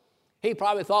 He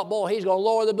probably thought, boy, he's going to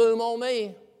lower the boom on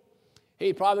me.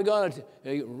 He's probably going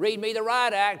to read me the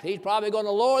riot act. He's probably going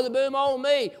to lower the boom on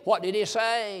me. What did he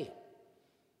say?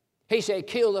 He said,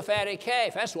 kill the fatted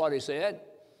calf. That's what he said.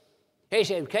 He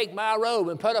said, take my robe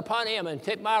and put upon him and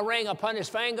take my ring upon his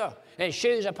finger and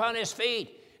shoes upon his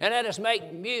feet. And let us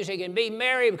make music and be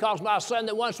merry because my son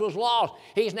that once was lost,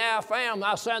 he's now found.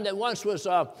 My son that once was,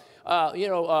 lost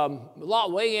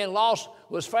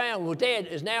was found, was dead,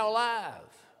 is now alive.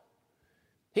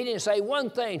 He didn't say one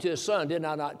thing to his son, did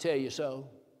I not tell you so?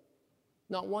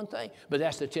 Not one thing. But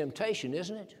that's the temptation,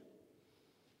 isn't it?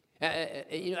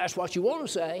 That's what you want to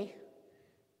say.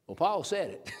 Well, Paul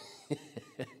said it.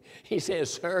 He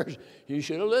says, sirs, you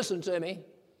should have listened to me.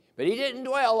 But he didn't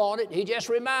dwell on it. He just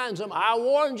reminds them, I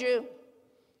warned you.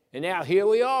 And now here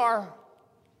we are.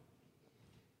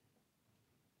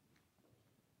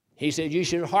 He said, you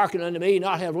should hearken unto me,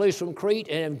 not have loosed from Crete,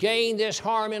 and have gained this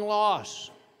harm and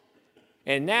loss.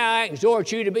 And now I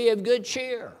exhort you to be of good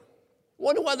cheer.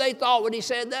 Wonder what they thought when he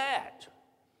said that.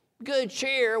 Good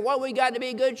cheer. What we got to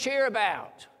be good cheer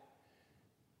about?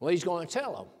 Well, he's going to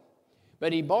tell them.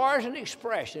 But he borrows an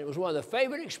expression. It was one of the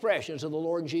favorite expressions of the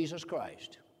Lord Jesus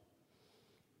Christ.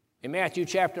 In Matthew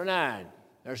chapter 9,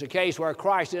 there's a case where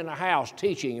Christ is in a house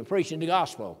teaching and preaching the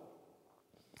gospel.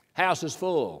 House is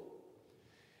full.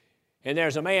 And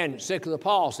there's a man sick of the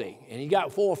palsy, and he's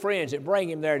got 4 friends that bring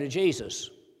him there to Jesus.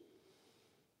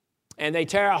 And they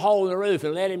tear a hole in the roof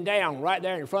and let him down right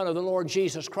there in front of the Lord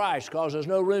Jesus Christ because there's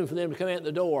no room for them to come in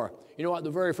the door. You know what the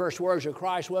very first words of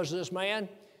Christ was to this man?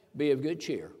 Be of good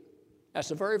cheer. That's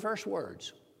the very first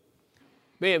words.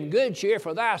 Be of good cheer,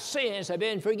 for thy sins have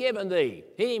been forgiven thee.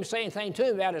 He didn't even say anything to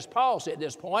him about his palsy at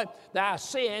this point. Thy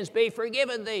sins be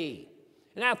forgiven thee.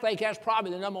 And I think that's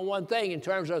probably the number one thing in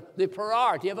terms of the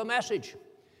priority of a message.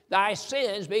 Thy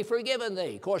sins be forgiven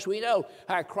thee. Of course, we know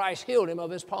how Christ healed him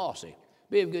of his palsy.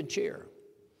 Be of good cheer.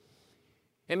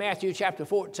 In Matthew chapter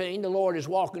 14, the Lord is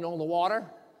walking on the water.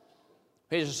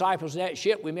 His disciples in that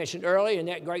ship we mentioned earlier in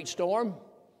that great storm.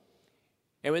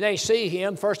 And when they see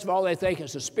him, first of all, they think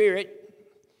it's a spirit,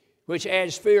 which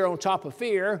adds fear on top of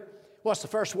fear. What's the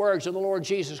first words of the Lord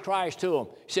Jesus Christ to them?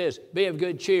 He says, be of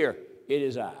good cheer, it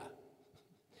is I.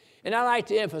 And I like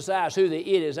to emphasize who the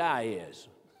it is I is.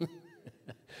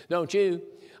 Don't you?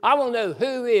 I want to know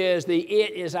who is the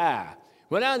it is I.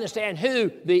 When I understand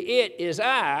who the it is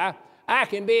I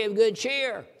can be of good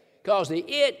cheer. Because the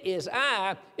it is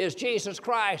I is Jesus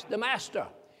Christ, the Master.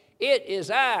 It is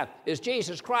I is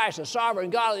Jesus Christ, the sovereign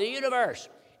God of the universe.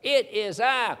 It is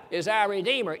I is our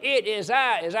Redeemer. It is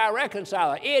I is our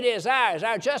reconciler. It is I is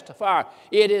our justifier.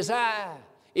 It is I.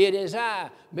 It is I.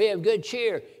 Be of good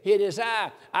cheer. It is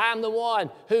I. I'm the one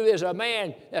who is a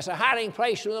man that's a hiding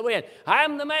place from the wind.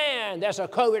 I'm the man that's a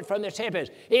covert from the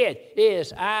tempest. It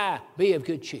is I. Be of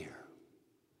good cheer.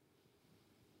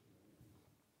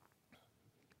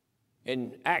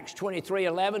 In Acts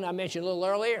 23:11, I mentioned a little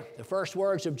earlier, the first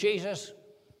words of Jesus,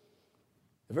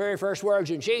 the very first words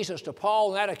of Jesus to Paul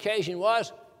on that occasion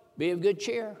was, be of good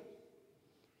cheer.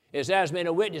 As thou hast been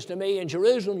a witness to me in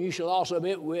Jerusalem, you shall also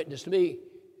be a witness to me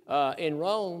in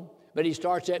Rome. But he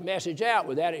starts that message out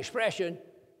with that expression,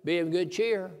 be of good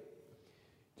cheer.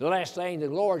 The last thing the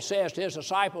Lord says to his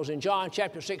disciples in John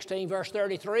chapter 16, verse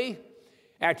 33,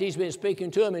 after he's been speaking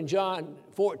to them in John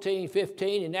 14,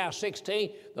 15, and now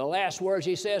 16, the last words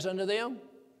he says unto them,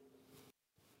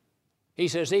 he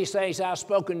says, these things I've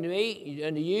spoken to me,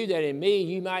 unto you, that in me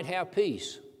you might have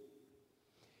peace.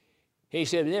 He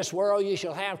said, in this world you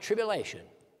shall have tribulation,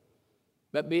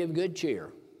 but be of good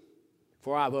cheer,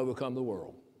 for I've overcome the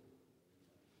world.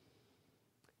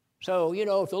 So, you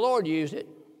know, if the Lord used it,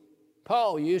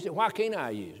 Paul used it, why can't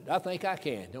I use it? I think I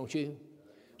can, don't you?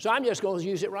 So I'm just going to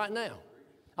use it right now.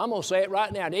 I'm going to say it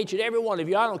right now to each and every one of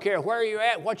you. I don't care where you're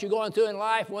at, what you're going through in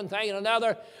life, one thing and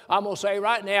another. I'm going to say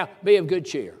right now, be of good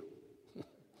cheer.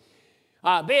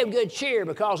 Be of good cheer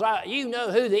because you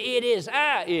know who the it is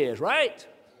I is, right?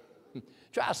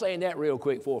 Try saying that real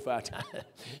quick 4 or 5 times.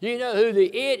 You know who the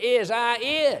it is I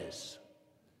is.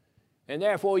 And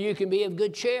therefore you can be of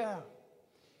good cheer.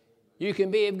 You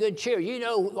can be of good cheer. You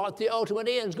know what the ultimate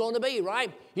end is going to be,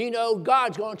 right? You know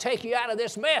God's going to take you out of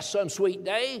this mess some sweet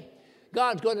day.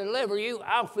 God's going to deliver you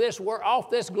off this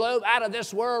globe, out of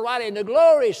this world, right into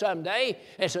glory someday.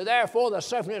 And so therefore the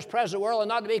suffering of this present world are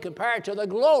not to be compared to the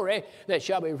glory that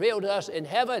shall be revealed to us in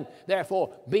heaven.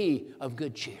 Therefore, be of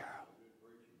good cheer.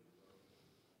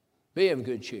 Be of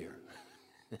good cheer.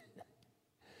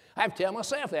 I have to tell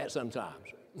myself that sometimes.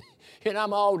 And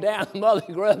I'm all down mother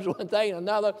grubs one thing and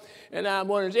another, and I'm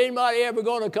wondering, is anybody ever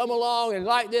going to come along and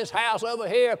like this house over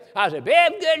here? I said, be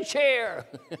of good cheer.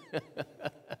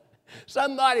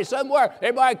 Somebody somewhere,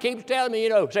 everybody keeps telling me,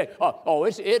 say,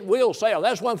 it will sell.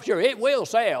 That's one for sure. It will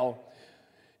sell.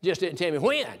 Just didn't tell me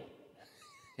when.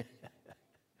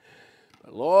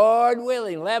 But Lord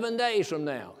willing, 11 days from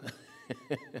now,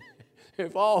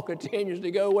 if all continues to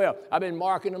go well. I've been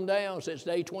marking them down since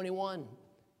day 21,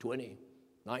 20,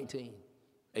 19,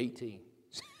 18,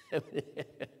 17.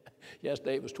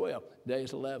 Yesterday it was 12. Today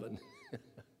it's 11.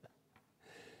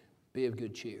 Be of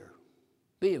good cheer.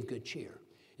 Be of good cheer.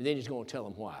 And then he's going to tell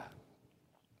them why.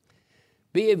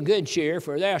 Be of good cheer,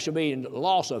 for there shall be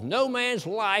loss of no man's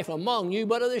life among you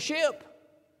but of the ship.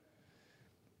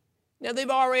 Now, they've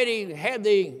already had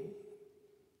the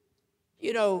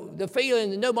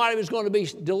feeling that nobody was going to be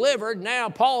delivered. Now,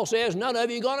 Paul says, none of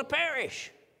you are going to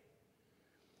perish.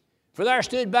 For there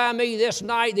stood by me this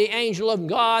night the angel of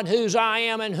God, whose I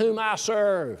am and whom I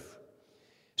serve,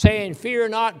 saying, fear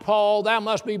not, Paul, thou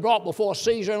must be brought before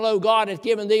Caesar, and lo, God hath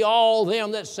given thee all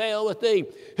them that sail with thee.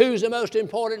 Who's the most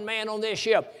important man on this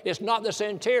ship? It's not the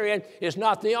centurion, it's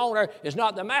not the owner, it's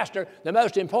not the master. The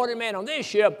most important man on this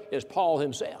ship is Paul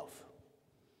himself.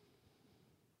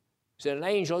 He said, an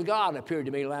angel of God appeared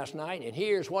to me last night, and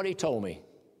here's what he told me.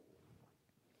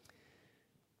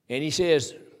 And he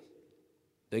says,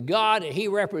 the God that he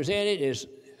represented is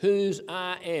whose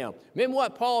I am. Remember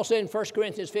what Paul said in 1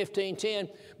 Corinthians 15:10?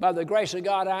 By the grace of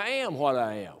God, I am what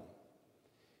I am.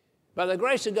 By the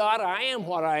grace of God, I am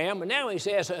what I am. And now he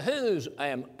says, whose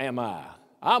am I?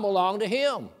 I belong to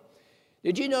him.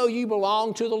 Did you know you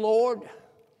belong to the Lord?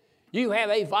 You have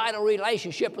a vital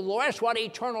relationship with the Lord. That's what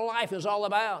eternal life is all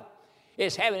about.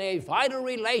 It's having a vital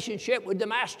relationship with the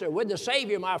Master, with the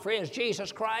Savior, my friends,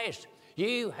 Jesus Christ.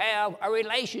 You have a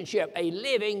relationship, a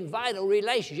living, vital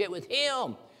relationship with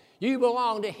him. You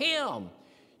belong to him.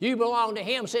 You belong to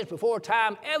him since before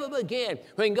time ever began,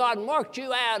 when God marked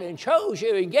you out and chose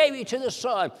you and gave you to the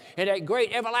Son in that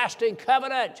great everlasting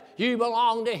covenant. You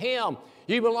belong to him.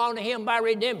 You belong to him by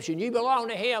redemption. You belong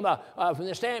to him from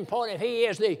the standpoint of he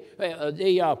is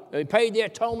paid the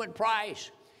atonement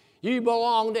price. You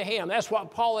belong to him. That's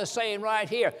what Paul is saying right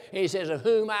here. He says, of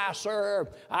whom I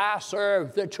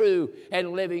serve the true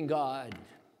and living God.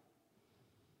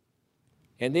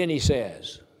 And then he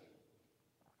says,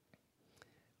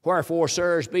 wherefore,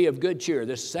 sirs, be of good cheer.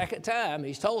 This second time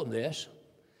he's told them this.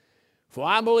 For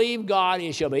I believe God,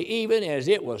 it shall be even as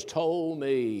it was told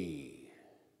me.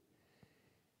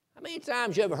 How many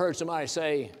times you ever heard somebody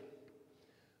say,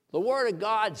 the Word of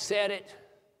God said it,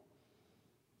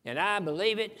 and I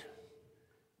believe it,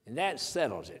 and that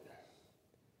settles it?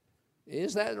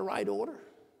 Is that the right order?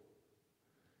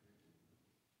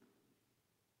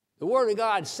 The Word of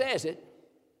God says it,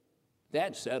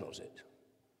 that settles it.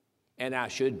 And I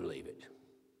should believe it.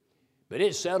 But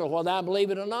it's settled whether I believe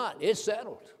it or not. It's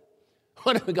settled.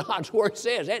 Whatever God's Word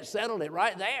says, that settled it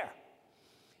right there.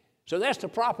 So that's the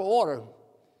proper order.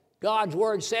 God's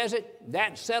Word says it,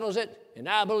 that settles it, and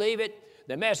I believe it.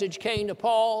 The message came to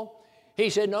Paul. He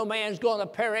said, no man's going to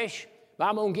perish, but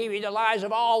I'm going to give you the lives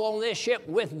of all on this ship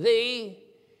with thee.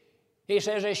 He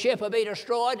says the ship will be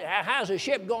destroyed. How's the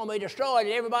ship going to be destroyed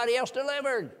and everybody else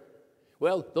delivered?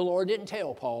 Well, the Lord didn't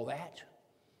tell Paul that.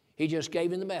 He just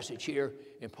gave him the message here,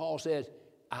 and Paul says,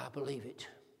 I believe it.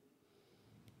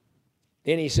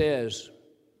 Then he says,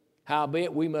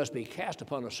 howbeit we must be cast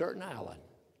upon a certain island.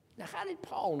 Now, how did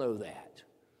Paul know that?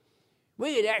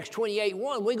 We at Acts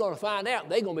 28:1, we're going to find out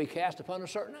they're going to be cast upon a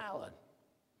certain island.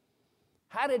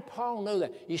 How did Paul know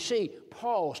that? You see,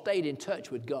 Paul stayed in touch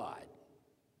with God.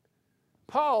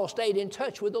 Paul stayed in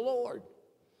touch with the Lord.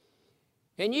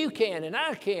 And you can, and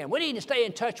I can. We need to stay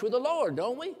in touch with the Lord,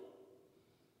 don't we?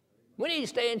 We need to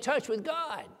stay in touch with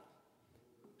God.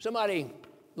 Somebody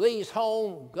leaves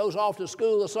home, goes off to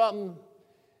school or something.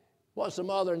 What's the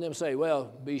mother and them say?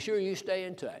 Well, be sure you stay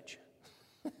in touch.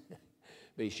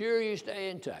 Be sure you stay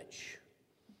in touch.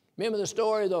 Remember the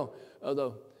story of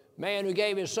the man who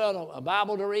gave his son a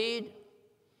Bible to read?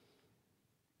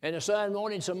 And the son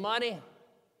wanted some money.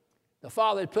 The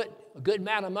father had put a good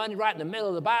amount of money right in the middle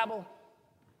of the Bible.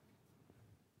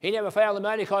 He never found the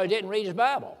money because he didn't read his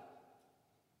Bible.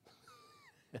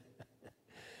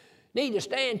 Need to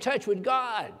stay in touch with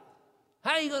God.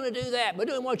 How are you going to do that? By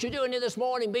doing what you're doing here this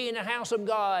morning, being in the house of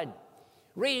God,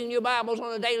 reading your Bibles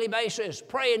on a daily basis,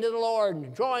 praying to the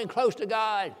Lord, drawing close to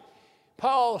God.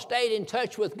 Paul stayed in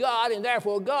touch with God, and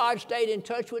therefore God stayed in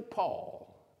touch with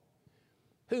Paul.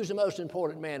 Who's the most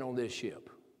important man on this ship?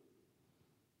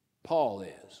 Paul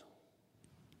is.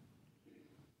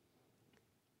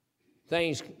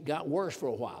 things got worse for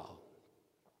a while.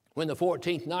 When the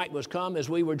 14th night was come, as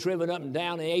we were driven up and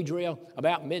down in Adria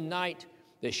about midnight,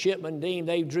 the shipmen deemed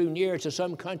they drew near to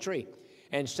some country,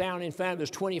 and sounding found it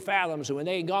was 20 fathoms. And when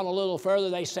they had gone a little further,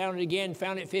 they sounded again,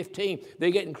 found it 15.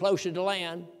 They're getting closer to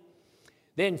land.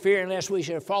 Then, fearing lest we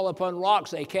should fall upon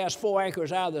rocks, they cast 4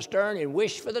 anchors out of the stern and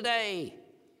wished for the day.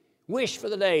 Wished for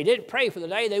the day. Didn't pray for the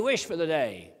day, they wished for the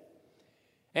day.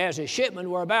 As the shipmen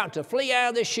were about to flee out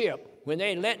of the ship, when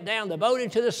they let down the boat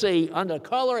into the sea, under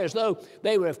color as though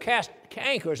they would have cast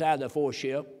anchors out of the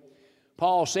foreship,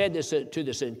 Paul said this to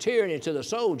the centurion and to the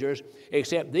soldiers,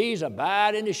 except these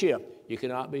abide in the ship, you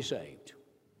cannot be saved.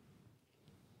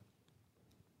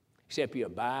 Except you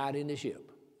abide in the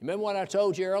ship. Remember what I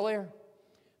told you earlier?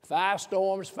 5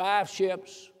 storms, 5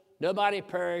 ships, nobody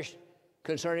perished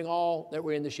concerning all that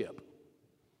were in the ship.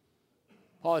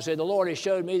 Paul said, the Lord has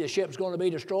showed me the ship's going to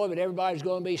be destroyed, but everybody's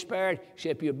going to be spared,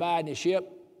 except you abide in the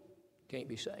ship, can't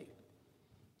be saved.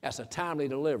 That's a timely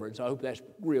deliverance. I hope that's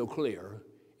real clear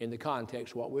in the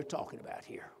context of what we're talking about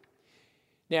here.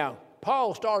 Now,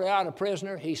 Paul started out a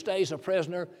prisoner. He stays a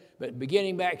prisoner, but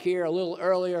beginning back here a little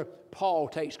earlier, Paul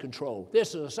takes control. This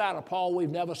is a side of Paul we've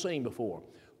never seen before.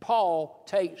 Paul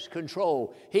takes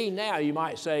control. He now, you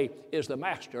might say, is the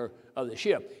master of the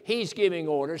ship. He's giving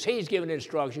orders. He's giving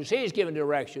instructions. He's giving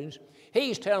directions.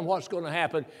 He's telling what's going to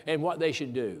happen and what they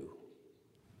should do.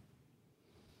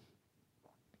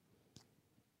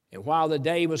 And while the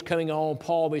day was coming on,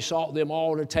 Paul besought them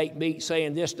all to take meat,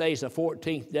 saying, this day is the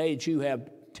 14th day that you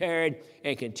have tarried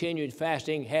and continued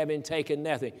fasting, having taken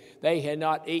nothing. They had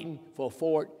not eaten for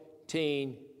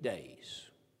 14 days.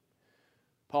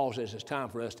 Paul says it's time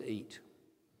for us to eat.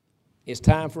 It's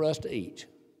time for us to eat.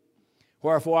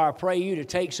 Wherefore I pray you to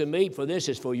take some meat, for this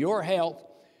is for your health,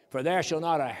 for there shall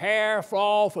not a hair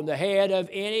fall from the head of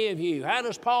any of you. How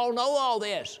does Paul know all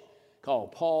this? Because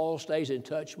Paul stays in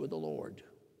touch with the Lord.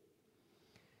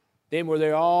 Then were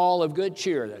they all of good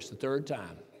cheer. That's the 3rd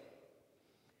time.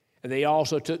 And they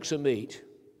also took some meat.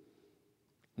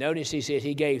 Notice he said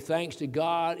he gave thanks to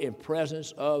God in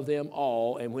presence of them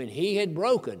all. And when he had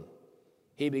broken,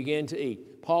 he began to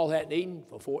eat. Paul hadn't eaten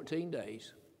for 14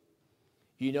 days.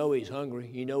 You know he's hungry.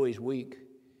 You know he's weak.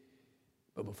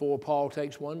 But before Paul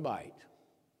takes one bite,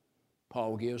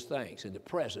 Paul gives thanks in the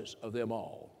presence of them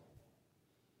all.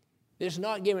 This is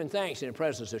not giving thanks in the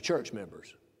presence of church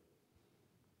members.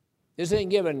 This isn't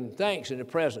giving thanks in the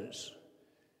presence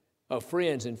of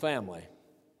friends and family.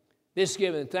 This is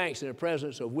giving thanks in the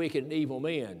presence of wicked and evil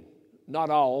men.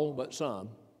 Not all, but some.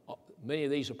 Many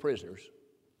of these are prisoners.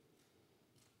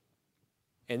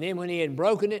 And then when he had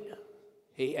broken it,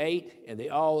 he ate, and they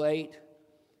all ate,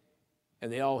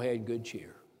 and they all had good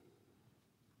cheer.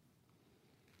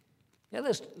 Now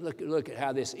let's look at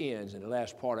how this ends in the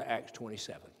last part of Acts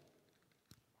 27.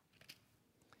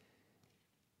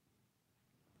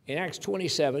 In Acts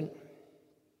 27,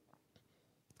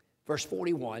 verse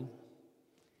 41,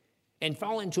 and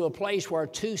falling to a place where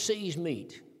 2 seas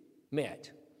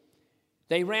met.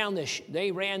 They ran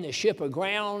the ship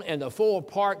aground, and the fore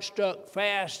part stuck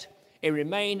fast. It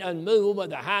remained unmovable, but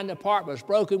the hinder part was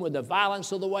broken with the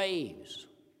violence of the waves.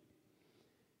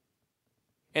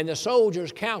 And the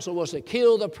soldiers' counsel was to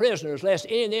kill the prisoners, lest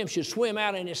any of them should swim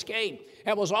out and escape.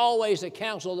 That was always the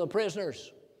counsel of the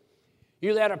prisoners.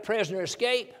 You let a prisoner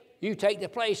escape, you take the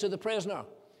place of the prisoner.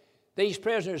 These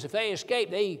prisoners, if they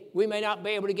escape, we may not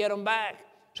be able to get them back.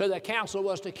 So the counsel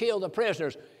was to kill the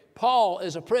prisoners. Paul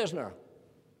is a prisoner.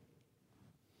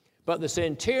 But the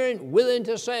centurion, willing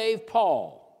to save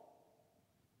Paul,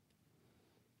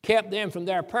 kept them from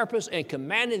their purpose and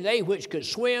commanded they which could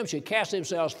swim should cast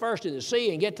themselves first in the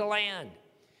sea and get to land.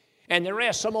 And the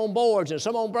rest, some on boards and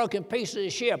some on broken pieces of the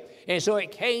ship. And so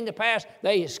it came to pass,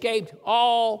 they escaped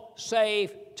all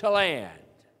safe to land.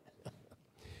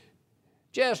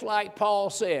 Just like Paul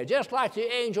said, just like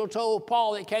the angel told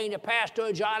Paul, it came to pass to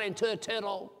a jot and to a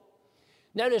tittle.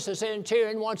 Notice the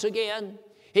centurion once again.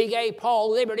 He gave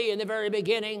Paul liberty in the very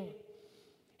beginning.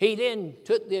 He then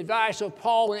took the advice of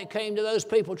Paul when it came to those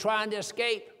people trying to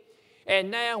escape.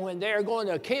 And now when they're going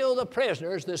to kill the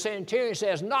prisoners, the centurion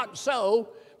says, not so,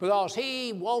 because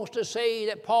he wants to see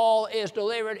that Paul is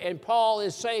delivered and Paul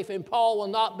is safe and Paul will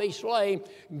not be slain.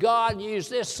 God used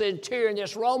this centurion,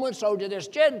 this Roman soldier, this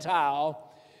Gentile,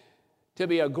 to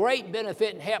be a great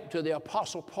benefit and help to the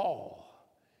Apostle Paul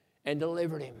and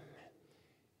delivered him.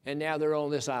 And now they're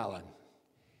on this island.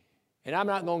 And I'm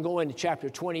not going to go into chapter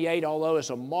 28, although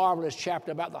it's a marvelous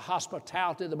chapter about the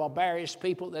hospitality of the barbarous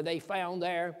people that they found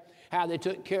there, how they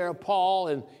took care of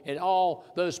Paul and all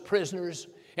those prisoners.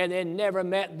 and then never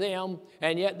met them,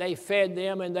 and yet they fed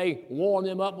them and they warmed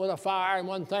them up with a fire and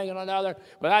one thing and another.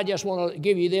 But I just want to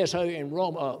give you this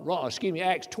in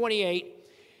Acts 28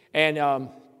 and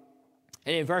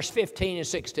in verse 15 and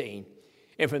 16.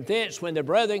 And from thence, when the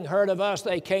brethren heard of us,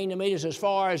 they came to meet us as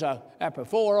far as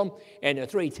Apophorum and the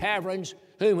 3 taverns,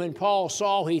 whom when Paul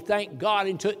saw, he thanked God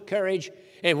and took courage.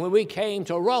 And when we came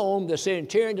to Rome, the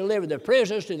centurion delivered the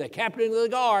prisoners to the captain of the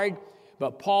guard,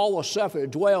 but Paul was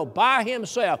suffered to dwell by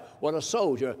himself with a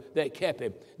soldier that kept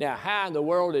him. Now, how in the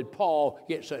world did Paul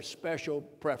get such special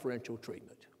preferential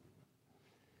treatment?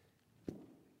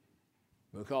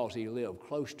 Because he lived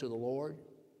close to the Lord.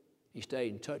 He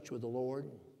stayed in touch with the Lord.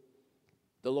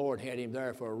 The Lord had him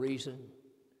there for a reason.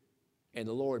 And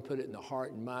the Lord put it in the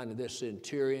heart and mind of this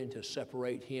centurion to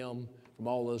separate him from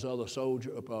all those other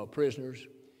prisoners.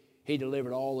 He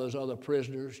delivered all those other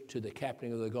prisoners to the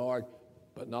captain of the guard,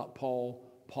 but not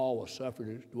Paul. Paul was suffered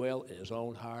to dwell in his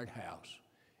own hired house.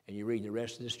 And you read the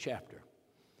rest of this chapter,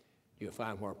 you'll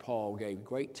find where Paul gave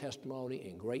great testimony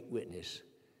and great witness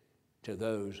to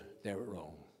those that were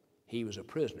wrong. He was a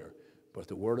prisoner, but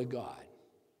the Word of God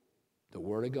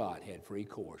had free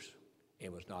course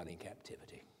and was not in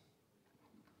captivity.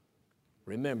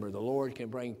 Remember, the Lord can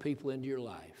bring people into your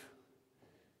life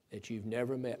that you've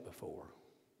never met before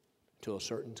till a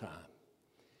certain time.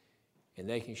 And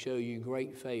they can show you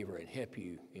great favor and help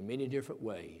you in many different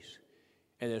ways.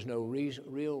 And there's no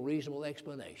real reasonable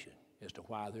explanation as to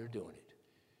why they're doing it.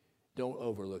 Don't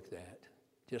overlook that.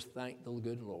 Just thank the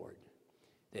good Lord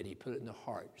that he put it in the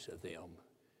hearts of them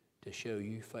to show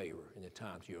you favor in the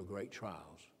times of your great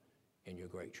trials and your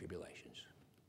great tribulations.